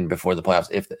start in before the playoffs,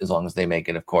 as long as they make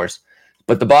it, of course.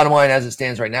 But the bottom line as it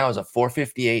stands right now is a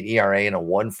 4.58 ERA and a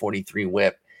 1.43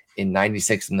 WHIP in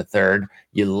 96 in the third.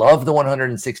 You love the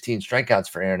 116 strikeouts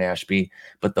for Aaron Ashby,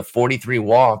 but the 43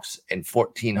 walks and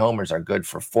 14 homers are good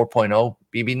for 4.0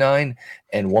 BB9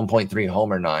 and 1.3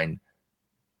 Homer 9.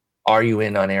 Are you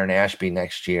in on Aaron Ashby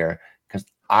next year? Because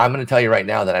I'm going to tell you right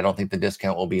now that I don't think the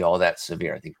discount will be all that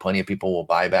severe. I think plenty of people will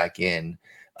buy back in,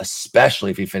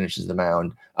 especially if he finishes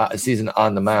the season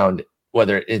on the mound,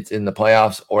 whether it's in the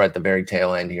playoffs or at the very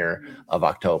tail end here of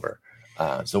October.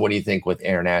 So what do you think with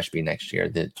Aaron Ashby next year,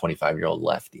 the 25-year-old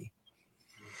lefty?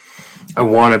 I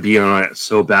want to be on it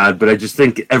so bad, but I just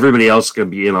think everybody else can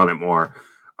be in on it more.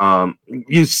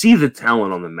 You see the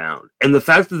talent on the mound, and the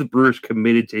fact that the Brewers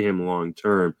committed to him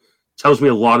long-term tells me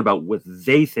a lot about what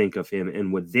they think of him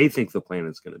and what they think the plan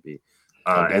is going to be.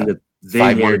 And that they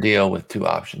 5-year deal with 2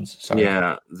 options. Sorry.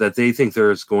 Yeah, that they think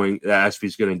that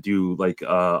Ashby's going to do like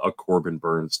a Corbin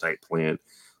Burns type plan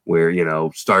where,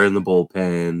 start in the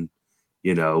bullpen,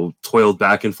 toiled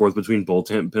back and forth between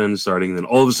bullpen and starting, and then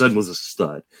all of a sudden was a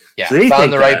stud. Yeah, so they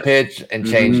found the right pitch and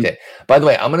changed it. By the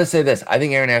way, I'm going to say this. I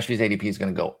think Aaron Ashby's ADP is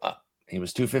going to go up. He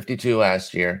was 252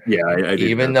 last year. Yeah, I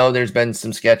even though there's been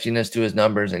some sketchiness to his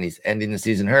numbers and he's ending the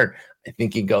season hurt, I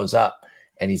think he goes up.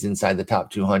 And he's inside the top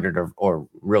 200 or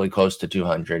really close to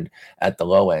 200 at the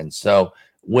low end. So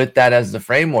with that as the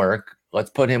framework, let's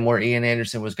put him where Ian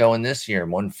Anderson was going this year,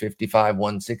 155,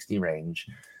 160 range.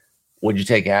 would you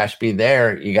take Ashby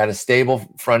there? You got a stable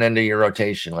front end of your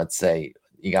rotation. Let's say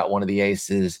you got one of the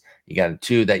aces, you got a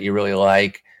 2 that you really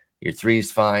like. Your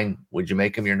 3's fine. Would you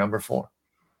make him your number 4?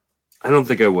 I don't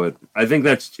think I would. I think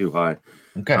that's too high.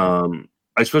 Okay.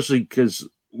 Especially because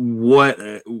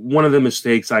one of the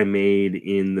mistakes I made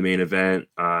in the main event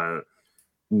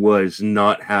was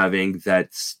not having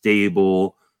that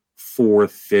stable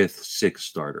 4th, 5th, 6th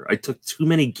starter. I took too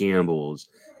many gambles,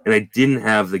 and I didn't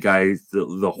have the guys,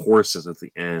 the horses at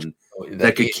the end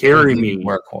that could carry me.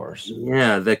 Workhorse.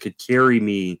 Yeah, that could carry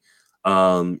me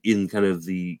in kind of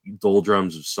the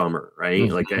doldrums of summer, right?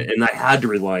 Mm-hmm. And I had to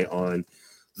rely on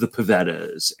the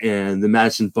Pavettas and the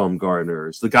Madison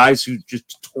Bumgarners, the guys who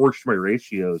just torched my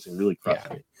ratios and really crushed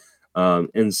me.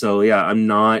 And so, I'm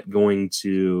not going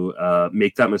to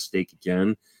make that mistake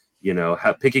again. You know,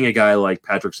 picking a guy like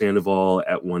Patrick Sandoval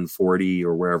at 140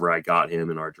 or wherever I got him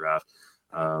in our draft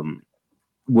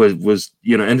was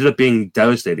ended up being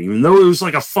devastating, even though it was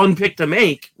like a fun pick to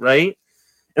make, right?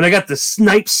 And I got the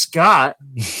Snipe Scott.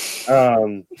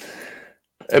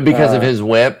 Because of his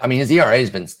whip. I mean, his ERA has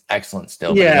been excellent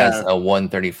still. But he has a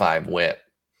 135 whip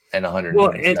and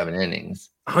 127 innings.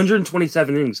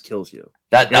 127 innings kills you.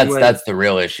 That's the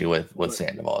real issue with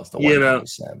Sandoval. Is the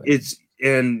 127. It's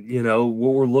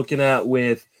what we're looking at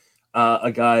with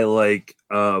a guy like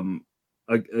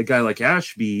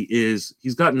Ashby is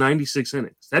he's got 96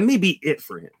 innings. That may be it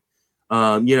for him.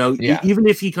 Even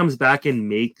if he comes back and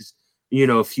makes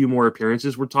a few more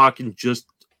appearances, we're talking just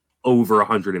over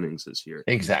 100 innings this year.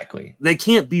 Exactly. They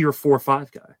can't be your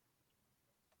 4-5 guy.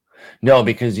 No,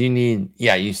 because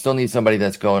you still need somebody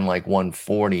that's going like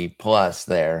 140 plus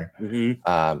there.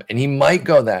 Mm-hmm. And he might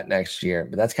go that next year,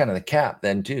 but that's kind of the cap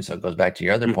then too. So it goes back to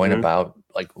your other point about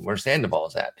like where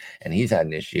Sandoval's at, and he's had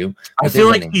an issue. I feel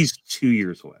like he's 2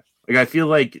 years away. Like I feel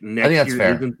like next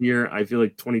year isn't the year. I feel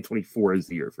like 2024 is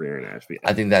the year for Aaron Ashby.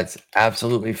 I think that's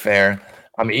absolutely fair.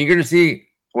 I'm eager to see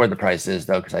where the price is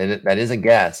though, because that is a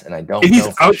guess, and I don't. If he's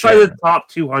outside the top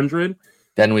 200,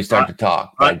 then we start to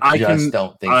talk. But I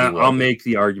don't think I'll make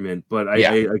the argument, but I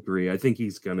agree. I think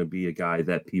he's going to be a guy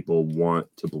that people want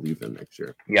to believe in next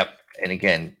year. Yep. And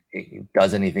again, he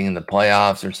does anything in the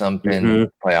playoffs or something,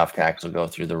 playoff tax will go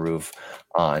through the roof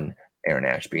on Aaron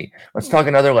Ashby. Let's talk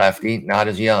another lefty, not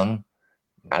as young,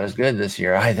 not as good this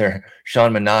year either.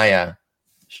 Sean Manaea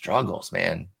struggles,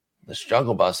 man. The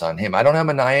struggle bus on him. I don't have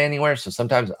Manaea anywhere, so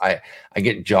sometimes I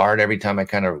get jarred every time I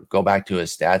kind of go back to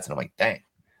his stats, and I'm like, dang,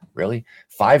 really?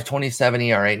 5.27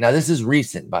 ERA. Now, this is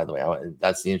recent, by the way.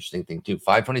 That's the interesting thing, too.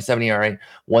 5.27 ERA,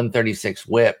 136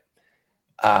 whip.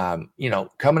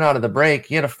 Coming out of the break,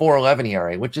 he had a 4.11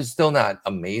 ERA, which is still not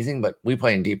amazing, but we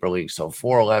play in deeper leagues. So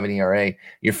 4.11 ERA,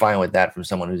 you're fine with that from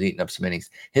someone who's eaten up some innings.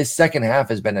 His second half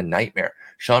has been a nightmare.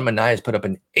 Sean Manaea has put up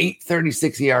an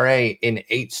 8.36 ERA in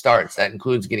 8 starts. That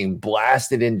includes getting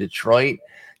blasted in Detroit.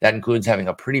 That includes having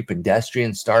a pretty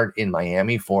pedestrian start in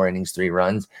Miami, 4 innings, 3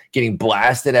 runs, getting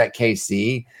blasted at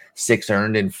KC, 6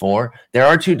 earned in 4. There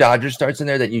are 2 Dodgers starts in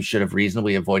there that you should have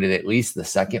reasonably avoided, at least the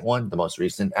second one, the most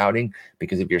recent outing,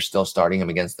 because if you're still starting him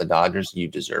against the Dodgers, you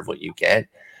deserve what you get.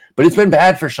 But it's been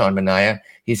bad for Sean Manaea.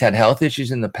 He's had health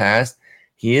issues in the past.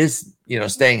 He is,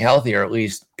 staying healthy, or at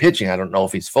least pitching. I don't know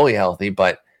if he's fully healthy,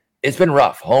 but it's been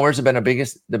rough. Homers have been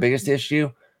the biggest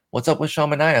issue. What's up with Sean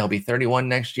Manaea? He'll be 31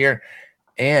 next year.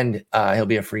 And he'll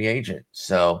be a free agent.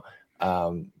 So,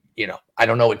 I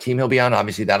don't know what team he'll be on.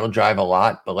 Obviously, that'll drive a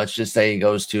lot. But let's just say he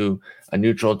goes to a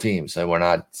neutral team. So we're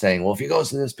not saying, well, if he goes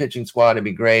to this pitching squad, it'd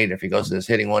be great. If he goes to this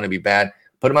hitting one, it'd be bad.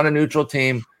 Put him on a neutral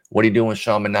team. What are you doing with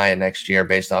Sean Manaea next year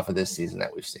based off of this season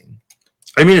that we've seen?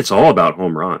 I mean, it's all about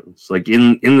home runs. Like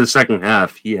in the second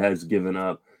half, he has given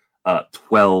up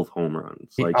 12 home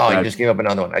runs. He just gave up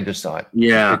another one. I just saw it.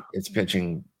 Yeah. It's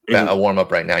pitching a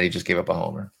warm-up right now. He just gave up a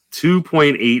homer.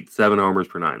 2.87 homers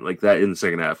per 9, like that in the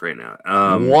second half right now.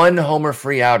 1 homer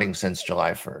free outing since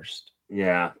July 1st.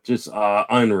 Yeah, just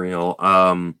unreal.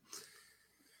 I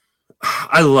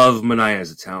love Manaea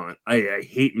as a talent. I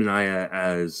hate Manaea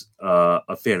as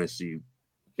a fantasy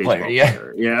player.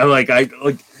 Player. Yeah, like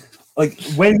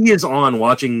when he is on,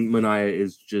 watching Manaea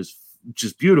is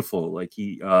just beautiful. Like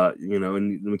he,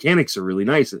 and the mechanics are really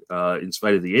nice in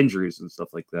spite of the injuries and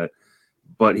stuff like that.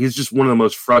 But he's just one of the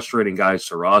most frustrating guys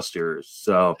to roster.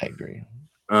 So I agree.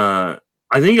 I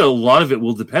think a lot of it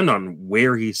will depend on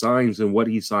where he signs and what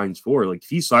he signs for. Like if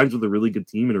he signs with a really good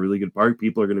team and a really good park,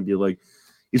 people are going to be like,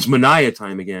 it's Manaea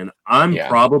time again. I'm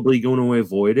probably going to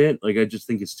avoid it. Like I just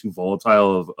think it's too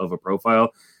volatile of a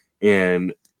profile.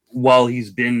 And while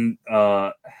he's been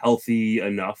healthy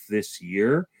enough this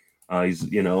year, he's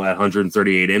at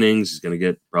 138 innings. He's going to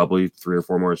get probably 3 or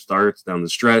 4 more starts down the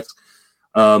stretch.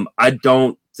 I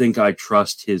don't think I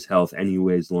trust his health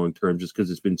anyways long term, just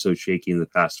because it's been so shaky in the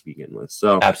past to begin with.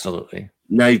 So absolutely.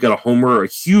 Now you've got a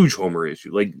huge homer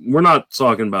issue. Like, we're not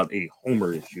talking about a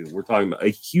homer issue. We're talking about a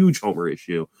huge homer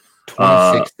issue.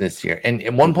 26 this year. And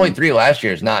 1.3 last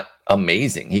year is not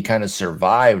amazing. He kind of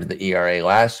survived the ERA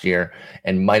last year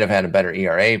and might have had a better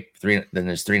ERA than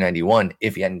his 391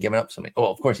 if he hadn't given up so many.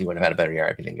 Well, of course, he would have had a better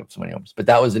ERA if he didn't give up so many homers. But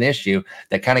that was an issue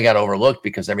that kind of got overlooked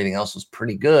because everything else was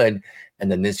pretty good.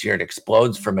 And then this year it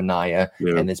explodes for Manaea,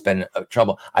 and it's been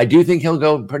trouble. I do think he'll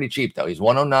go pretty cheap, though. He's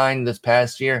 109 this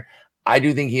past year. I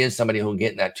do think he is somebody who'll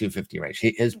get in that 250 range.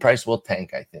 His price will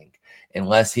tank, I think,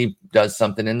 unless he does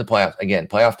something in the playoffs. Again,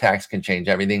 playoff tax can change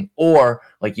everything. Or,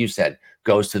 like you said,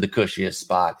 goes to the cushiest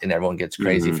spot and everyone gets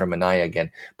crazy from Manaea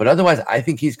again. But otherwise, I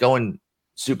think he's going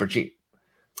super cheap.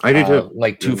 I do too.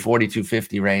 Like 240,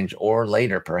 250 range or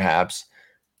later, perhaps.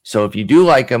 So if you do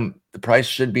like him, the price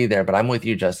should be there. But I'm with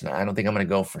you, Justin. I don't think I'm going to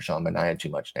go for Sean Manaea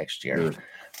too much next year.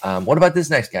 What about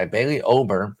this next guy? Bailey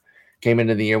Ober came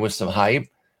into the year with some hype.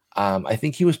 I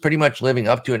think he was pretty much living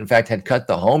up to it. In fact, had cut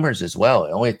the homers as well.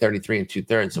 Only 33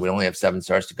 2/3, so we only have 7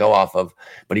 stars to go off of.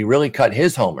 But he really cut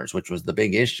his homers, which was the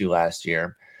big issue last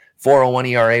year. 4.01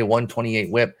 ERA,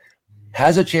 128 WHIP.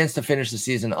 Has a chance to finish the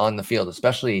season on the field,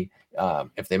 especially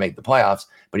if they make the playoffs.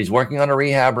 But he's working on a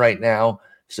rehab right now.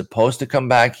 Supposed to come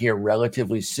back here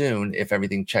relatively soon if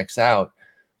everything checks out.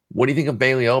 What do you think of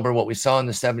Bailey Ober? What we saw in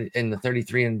the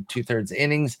 33 2/3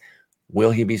 innings?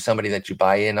 Will he be somebody that you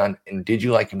buy in on? And did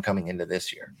you like him coming into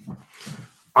this year?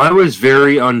 I was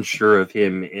very unsure of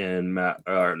him in not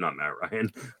Matt Ryan,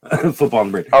 Football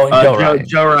and Brain.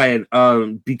 Joe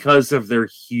Ryan, because of their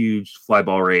huge fly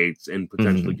ball rates and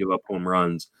potentially give up home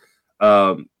runs.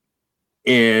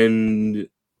 And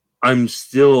I'm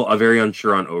still very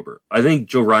unsure on Ober. I think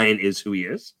Joe Ryan is who he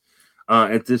is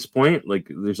at this point. Like,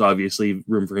 there's obviously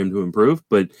room for him to improve,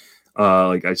 but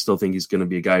I still think he's going to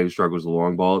be a guy who struggles with the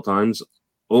long ball at times.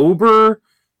 Ober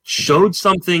showed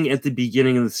something at the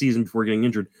beginning of the season before getting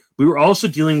injured. We were also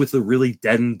dealing with a really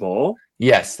deadened ball.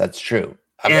 Yes, that's true.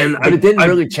 But it didn't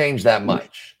really change that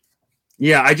much.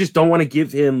 Yeah, I just don't want to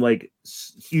give him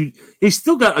he's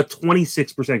still got a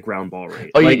 26% ground ball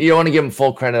rate. Oh, you don't want to give him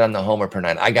full credit on the homer per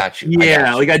 9. I got you.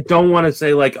 Yeah, I don't want to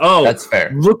say that's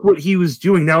fair. Look what he was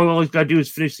doing. Now all he's got to do is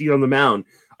finish the year on the mound.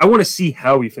 I want to see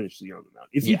how he finishes the year on the mound.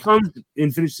 If he comes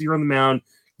and finishes the year on the mound,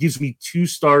 gives me 2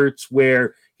 starts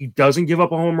where he doesn't give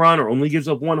up a home run or only gives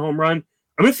up 1 home run,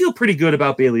 I'm going to feel pretty good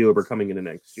about Bailey Ober coming into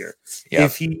next year. Yeah.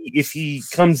 If he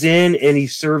comes in and he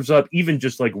serves up even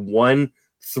just 1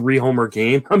 3-homer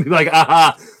game, I'm like,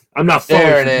 aha, I'm not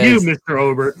falling for you, Mr.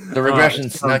 Ober. The regression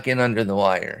snuck in under the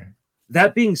wire.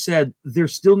 That being said, there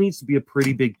still needs to be a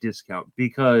pretty big discount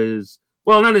because,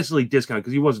 well, not necessarily discount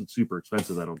because he wasn't super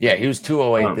expensive. I don't think. Yeah, he was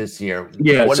 208 this year.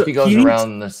 Yeah, what if he goes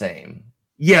around the same?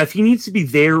 Yeah, if he needs to be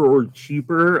there or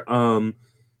cheaper,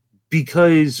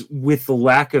 because with the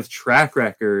lack of track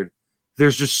record,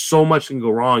 there's just so much can go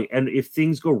wrong. And if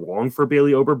things go wrong for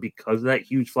Bailey Ober because of that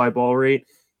huge fly ball rate,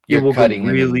 it will go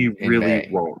really, really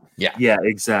wrong. Yeah,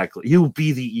 exactly. He'll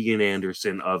be the Ian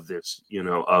Anderson of this,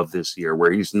 of this year,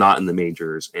 where he's not in the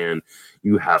majors and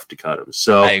you have to cut him.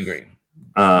 So I agree.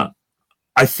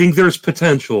 I think there's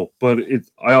potential, but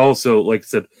I also, like I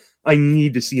said, I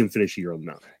need to see him finish a year on the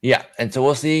mound. Yeah, and so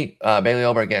we'll see Bailey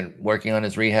Ober again working on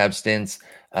his rehab stints.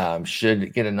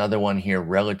 Should get another one here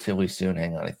relatively soon.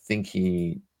 Hang on, I think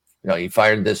he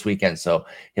fired this weekend, so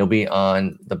he'll be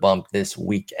on the bump this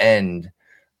weekend.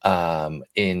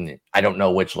 In I don't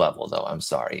know which level though. I'm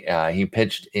sorry. He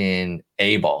pitched in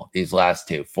A ball these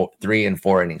last 3 and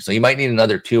 4 innings. So you might need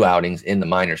another 2 outings in the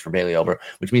minors for Bailey Ober,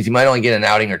 which means he might only get an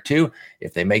outing or 2.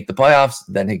 If they make the playoffs,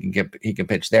 then he can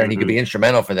pitch there and he can be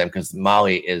instrumental for them because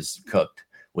Molly is cooked,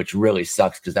 which really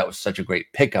sucks because that was such a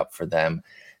great pickup for them.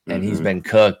 And he's been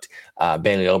cooked.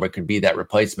 Bailey Ober could be that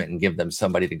replacement and give them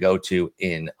somebody to go to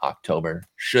in October,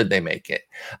 should they make it.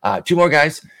 2 more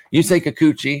guys. Yusei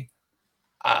Kikuchi.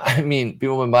 I mean,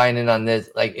 people have been buying in on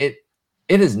this. It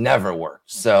has never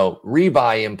worked. So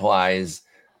rebuy implies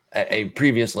a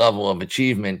previous level of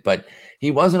achievement, but he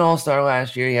was an all-star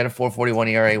last year. He had a 4.41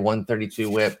 ERA, 132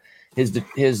 WHIP.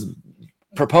 His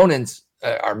proponents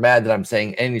are mad that I'm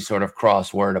saying any sort of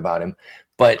cross word about him,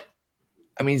 but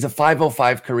I mean, he's a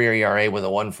 5.05 career ERA with a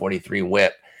 143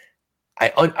 WHIP.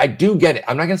 I do get it.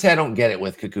 I'm not going to say I don't get it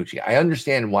with Kikuchi. I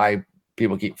understand why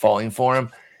people keep falling for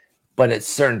him. But at a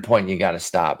certain point, you got to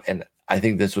stop. And I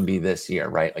think this would be this year,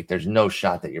 right? There's no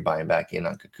shot that you're buying back in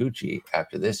on Kikuchi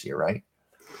after this year, right?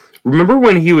 Remember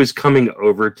when he was coming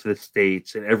over to the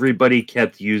States and everybody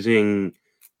kept using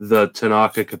the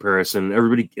Tanaka comparison?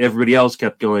 Everybody else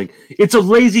kept going, it's a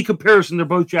lazy comparison. They're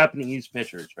both Japanese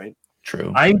pitchers, right?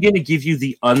 True. I'm going to give you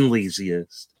the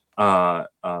unlaziest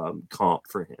comp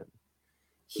for him.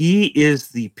 He is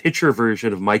the pitcher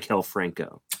version of Maikel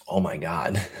Franco. Oh my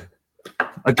God.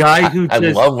 A guy who I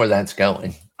love where that's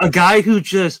going. A guy who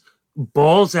just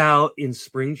balls out in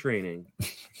spring training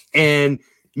and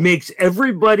makes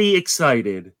everybody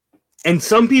excited. And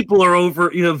some people are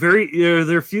over, there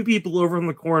are a few people over in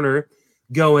the corner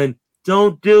going,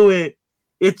 "Don't do it.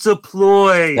 It's a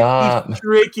ploy. Stop. He's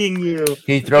tricking you."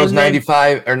 He throws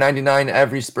 95 or 99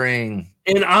 every spring.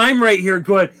 And I'm right here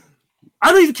going,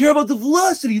 I don't even care about the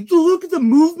velocity. Look at the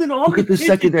movement. Look at the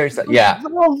secondary stuff. Yeah.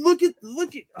 Oh, look at.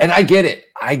 And I get it.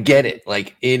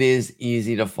 Like, it is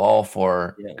easy to fall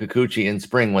for Kikuchi in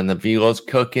spring when the velo's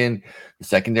cooking, the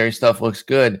secondary stuff looks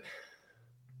good.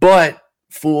 But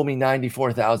fool me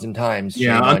 94,000 times.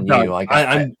 Yeah, I'm done.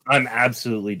 I'm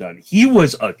absolutely done. He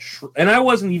was and I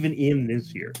wasn't even in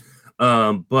this year,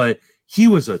 but he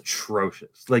was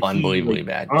atrocious. Like, unbelievably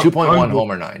bad. 2.1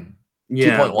 homer 9.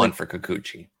 Yeah, 2.1 for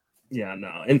Kikuchi. Yeah,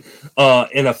 no, and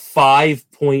a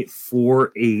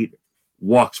 5.48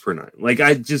 walks per 9. Like,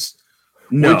 I just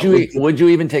no. Would you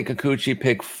even take Kikuchi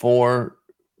pick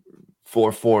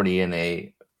 440 in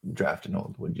a draft and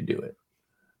hold? Would you do it?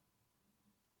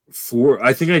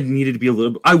 I think I needed to be a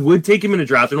little. I would take him in a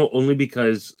draft and hold only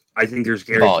because I think there's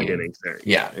guaranteed innings there.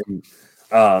 Yeah, and,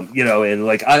 and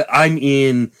like I'm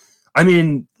in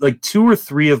like 2 or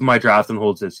 3 of my draft and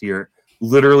holds this year.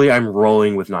 Literally, I'm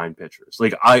rolling with 9 pitchers.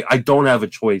 Like, I don't have a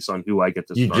choice on who I get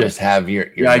to start. You just have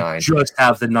your 9. I just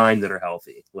have the 9 that are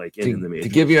healthy. Like, in the majors. To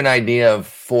give you an idea of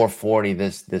 440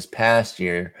 this past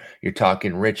year, you're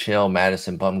talking Rich Hill,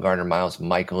 Madison Bumgarner, Miles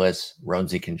Michaelis,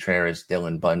 Roansy Contreras,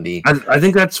 Dylan Bundy. I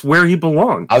think that's where he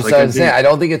belongs. I was going to say, I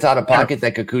don't think it's out of pocket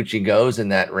that Kikuchi goes in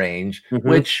that range,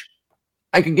 which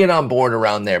I could get on board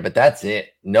around there, but that's it.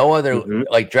 No other,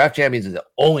 like, draft champions is the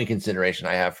only consideration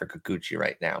I have for Kikuchi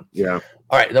right now. Yeah.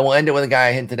 All right. Then we'll end it with a guy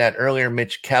I hinted at earlier,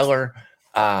 Mitch Keller.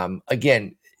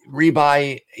 Again,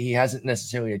 rebuy, he hasn't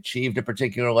necessarily achieved a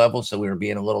particular level, so we were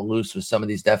being a little loose with some of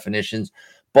these definitions,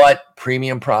 but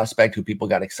premium prospect who people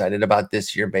got excited about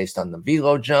this year based on the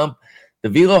velo jump. The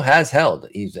velo has held.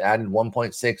 He's added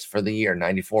 1.6 for the year,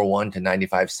 94.1 to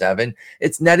 95.7.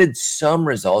 It's netted some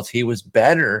results. He was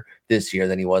better this year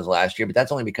than he was last year, but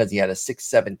that's only because he had a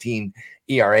 6.17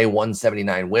 ERA,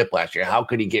 179 whip last year. How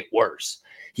could he get worse?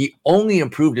 He only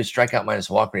improved his strikeout minus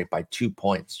walk rate by 2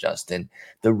 points, Justin.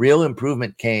 The real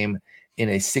improvement came in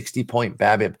a 60-point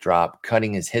BABIP drop,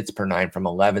 cutting his hits per 9 from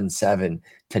 11.7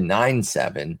 to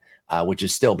 9.7, which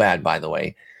is still bad, by the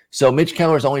way. So Mitch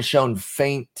Keller has only shown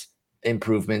faint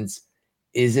improvements.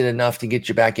 Is it enough to get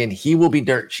you back in? He will be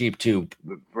dirt cheap too,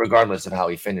 regardless of how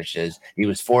he finishes. He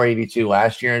was 482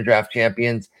 last year in Draft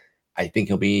Champions. I think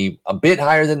he'll be a bit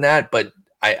higher than that, but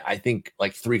I think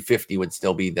like 350 would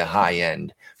still be the high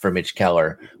end for Mitch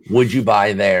Keller. Would you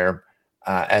buy there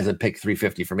as a pick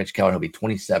 350 for Mitch Keller? He'll be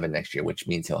 27 next year, which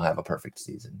means he'll have a perfect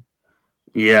season.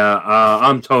 Yeah,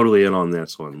 I'm totally in on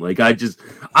this one. Like, I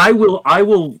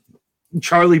will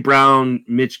Charlie Brown,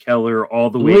 Mitch Keller,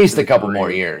 all the way. At least a couple more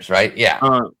years, right?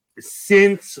 Yeah.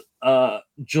 Since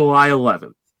July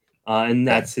 11th, and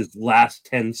that's his last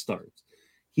 10 starts.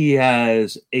 He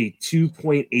has a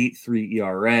 2.83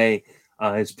 ERA.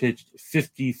 Has pitched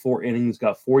 54 innings,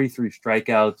 got 43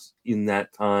 strikeouts in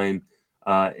that time,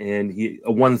 and he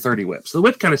a 130 whip. So the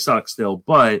whip kind of sucks still,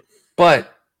 but the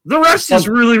rest is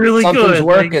really, really good. Something's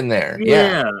working there.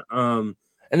 Yeah. And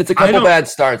it's a couple bad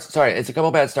starts. Sorry, it's a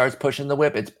couple bad starts pushing the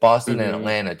whip. It's Boston and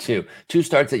Atlanta too. 2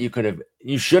 starts that you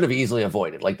should have easily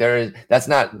avoided. Like, that's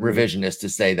not revisionist to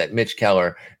say that Mitch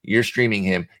Keller, you're streaming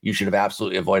him, you should have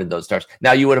absolutely avoided those starts.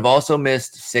 Now, you would have also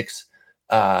missed 6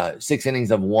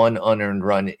 innings of 1 unearned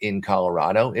run in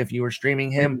Colorado if you were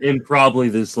streaming him. And probably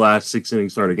this last 6 inning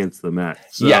start against the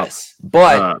Mets. So, yes,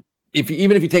 but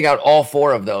even if you take out all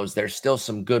 4 of those, there's still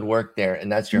some good work there,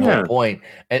 and that's your whole point.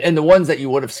 And the ones that you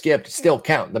would have skipped still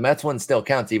count. The Mets one still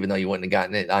counts, even though you wouldn't have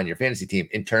gotten it on your fantasy team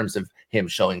in terms of him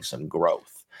showing some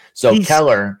growth. So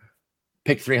Keller,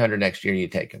 pick 300 next year, you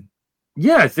take him.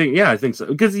 Yeah, I think so,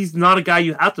 because he's not a guy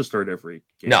you have to start every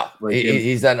game. No,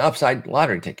 he's an upside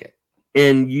lottery ticket.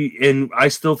 And I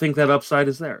still think that upside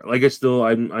is there. Like,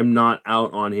 I'm not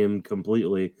out on him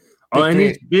completely. And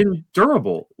he's been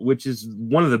durable, which is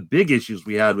one of the big issues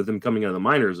we had with him coming out of the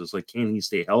minors. Is like, can he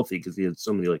stay healthy? Because he had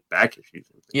so many like back issues.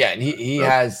 Yeah, and he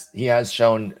has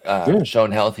shown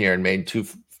health here and made 2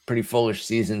 pretty foolish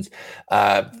seasons.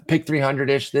 Pick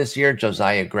 300-ish this year.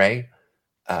 Josiah Gray,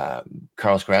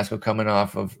 Carlos Carrasco coming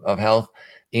off of health.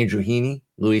 Andrew Heaney,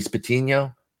 Luis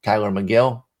Patino, Tyler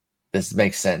McGill. This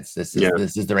makes sense. This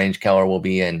is the range Keller will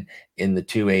be in the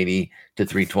 280 to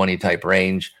 320 type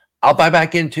range. I'll buy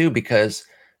back in too because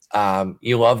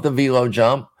you love the velo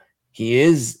jump. He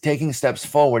is taking steps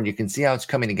forward. You can see how it's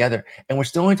coming together. And we're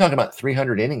still only talking about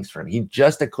 300 innings for him. He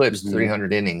just eclipsed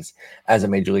 300 innings as a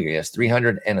major leaguer. He has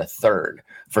 300 and a third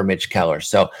for Mitch Keller.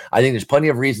 So I think there's plenty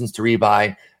of reasons to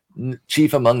rebuy,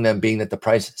 chief among them being that the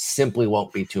price simply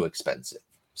won't be too expensive.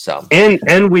 So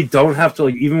and we don't have to,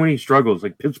 like, even when he struggles,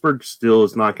 like Pittsburgh still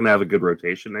is not going to have a good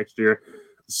rotation next year.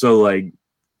 So like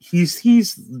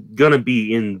he's going to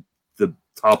be in the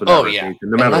top of that rotation,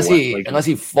 no matter what. Unless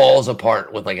he falls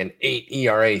apart with like an 8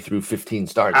 ERA through 15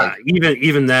 starts.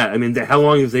 Even that. I mean, how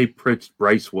long have they pricked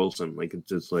Bryce Wilson? Like, it's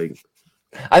just like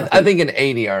I think an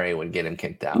 8 ERA would get him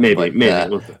kicked out. Maybe.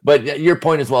 But your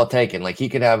point is well taken. Like, he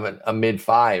could have a mid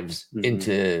fives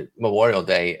into Memorial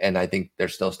Day, and I think they're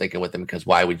still sticking with him because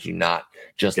why would you not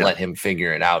just let him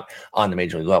figure it out on the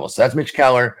major league level? So that's Mitch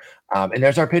Keller. And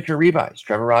there's our pitcher rebuys: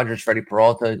 Trevor Rogers, Freddie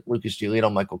Peralta, Lucas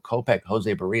Giolito, Michael Kopech,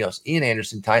 Jose Barrios, Ian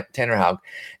Anderson, Tanner Houck,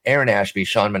 Aaron Ashby,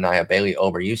 Sean Manaea, Bailey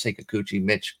Ober, Yusei Kikuchi,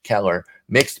 Mitch Keller.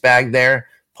 Mixed bag there.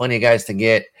 Plenty of guys to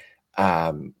get.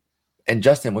 And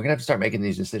Justin, we're going to have to start making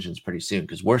these decisions pretty soon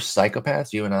because we're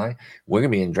psychopaths, you and I. We're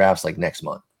going to be in drafts like next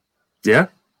month. Yeah.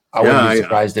 I wouldn't be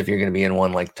surprised if you're going to be in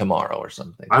one like tomorrow or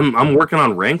something. I'm working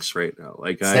on ranks right now.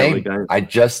 I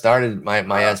just started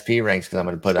my SP ranks because I'm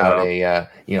going to put out a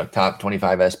top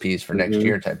 25 SPs for next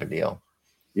year type of deal.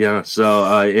 Yeah. So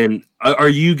and are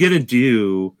you going to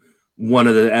do one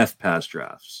of the FPAS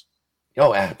drafts?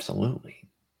 Oh, absolutely.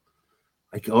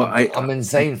 I'm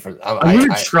insane for. I'm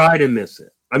going to try to miss it.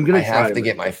 I'm going to have to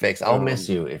get my fix. I'll miss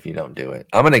you if you don't do it.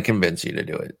 I'm going to convince you to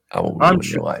do it. I will ruin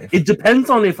your life. It depends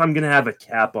on if I'm going to have a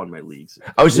cap on my leagues.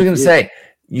 I was just going to say,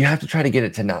 you have to try to get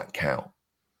it to not count.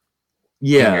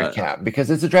 Yeah. In your cap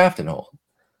because it's a draft and hold.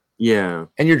 Yeah.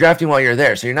 And you're drafting while you're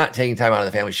there. So you're not taking time out of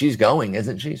the family. She's going,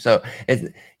 isn't she? So it's,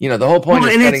 the whole point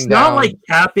is cutting it's not like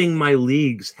capping my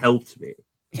leagues helped me.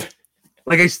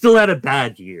 Like, I still had a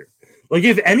bad year. Like,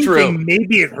 if anything,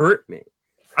 maybe it hurt me.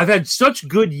 I've had such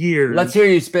good years. Let's hear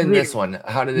you spin this one.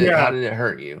 How did it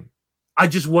hurt you? I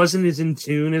just wasn't as in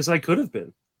tune as I could have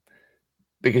been.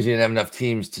 Because you didn't have enough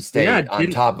teams to stay on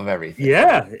top of everything.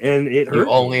 Yeah, and it hurt. You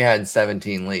only had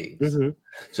 17 leagues. So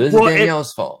this is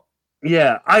Danielle's fault.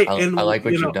 Yeah, I like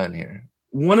what you've done here.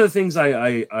 One of the things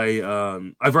I've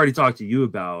already talked to you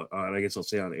about, and I guess I'll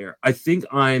say on air. I think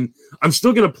I'm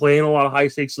still going to play in a lot of high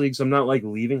stakes leagues. I'm not like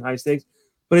leaving high stakes,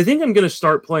 but I think I'm going to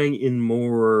start playing in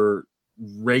more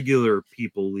regular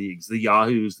people leagues, the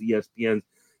Yahoos, the ESPNs,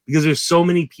 because there's so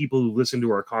many people who listen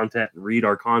to our content and read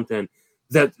our content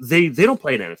that they don't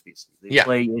play in NFBC. They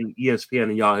play in ESPN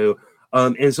and Yahoo.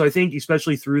 And so I think,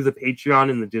 especially through the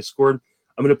Patreon and the Discord,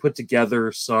 I'm going to put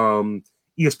together some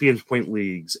ESPN's point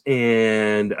leagues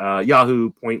and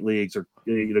Yahoo point leagues, or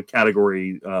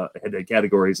category head-to-head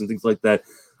categories and things like that.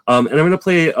 And I'm going to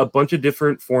play a bunch of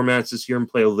different formats this year and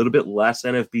play a little bit less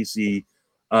NFBC.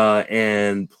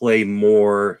 And play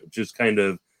more just kind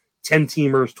of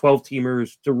 10-teamers,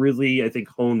 12-teamers to really, I think,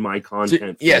 hone my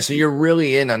content. So you're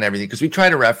really in on everything because we try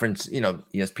to reference,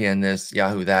 ESPN this,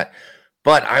 Yahoo that,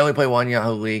 but I only play one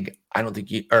Yahoo league. I don't think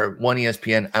one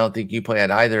ESPN. I don't think you play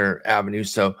at either avenue.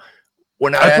 So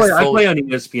we're not. I play on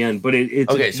ESPN, but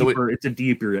it's a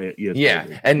deeper ESPN.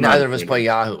 Yeah, and neither of us play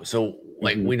Yahoo. So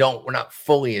like we're not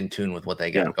fully in tune with what they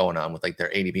got going on with like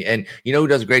their ADP. And who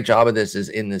does a great job of this is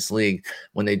in this league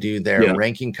when they do their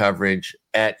ranking coverage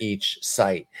at each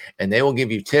site, and they will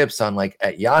give you tips on like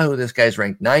at Yahoo, this guy's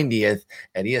ranked 90th,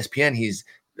 at ESPN, he's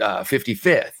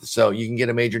 55th. So you can get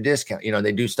a major discount.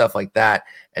 They do stuff like that,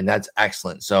 and that's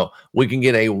excellent. So we can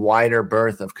get a wider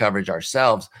berth of coverage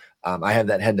ourselves. I have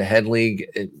that head-to-head league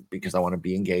because I want to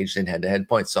be engaged in head-to-head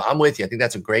points. So I'm with you. I think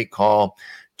that's a great call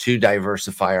to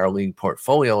diversify our league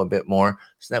portfolio a bit more.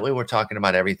 So that way we're talking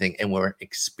about everything and we're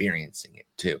experiencing it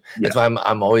too. That's why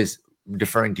I'm always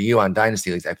deferring to you on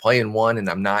Dynasty leagues. I play in one and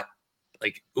I'm not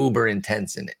like uber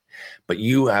intense in it, but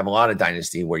you have a lot of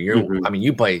Dynasty where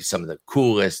you play some of the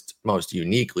coolest, most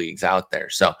unique leagues out there.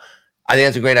 So I think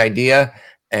that's a great idea.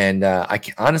 And I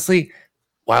can, honestly,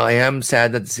 while I am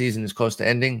sad that the season is close to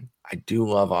ending, I do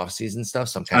love off-season stuff.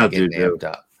 So I'm kind of getting amped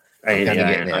up.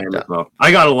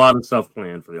 I got a lot of stuff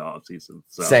planned for the off season.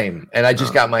 So. Same, and I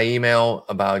just got my email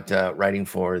about writing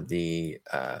for the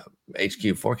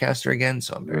HQ Forecaster again,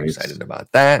 so I'm very excited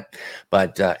about that.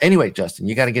 But anyway, Justin,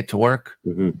 you got to get to work.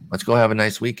 Let's go have a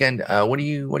nice weekend. What are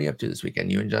you up to this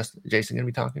weekend? You and Jason gonna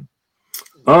be talking?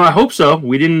 I hope so.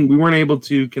 We weren't able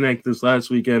to connect this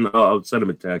last weekend. I'll send him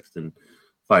a text and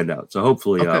find out. So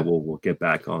hopefully we'll get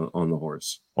back on the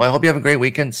horse. Well, I hope you have a great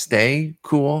weekend. Stay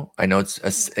cool. I know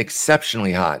it's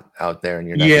exceptionally hot out there in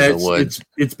your neck of the woods.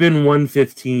 It's been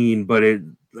 115, but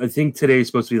I think today's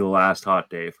supposed to be the last hot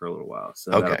day for a little while,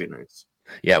 so that'll be nice.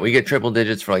 Yeah, we get triple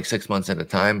digits for like 6 months at a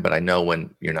time, but I know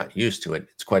when you're not used to it,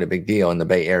 it's quite a big deal. And the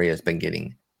Bay Area has been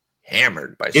getting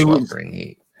hammered by sweltering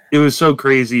heat. It was so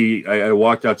crazy. I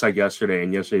walked outside yesterday,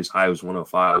 and yesterday's high was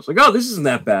 105. I was like, "Oh, this isn't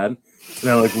that bad." And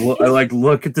I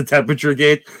look at the temperature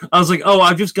gauge. I was like, "Oh,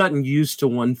 I've just gotten used to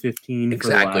 115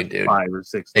 exactly, for the last dude. 5 or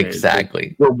 6 days."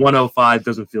 Exactly. Where 105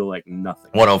 doesn't feel like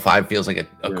nothing. 105 feels like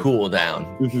a cool down.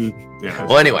 Mm-hmm. Yeah.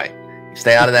 Well, anyway,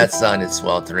 stay out of that sun. It's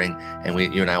sweltering, and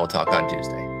you and I will talk on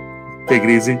Tuesday. Take it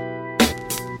easy.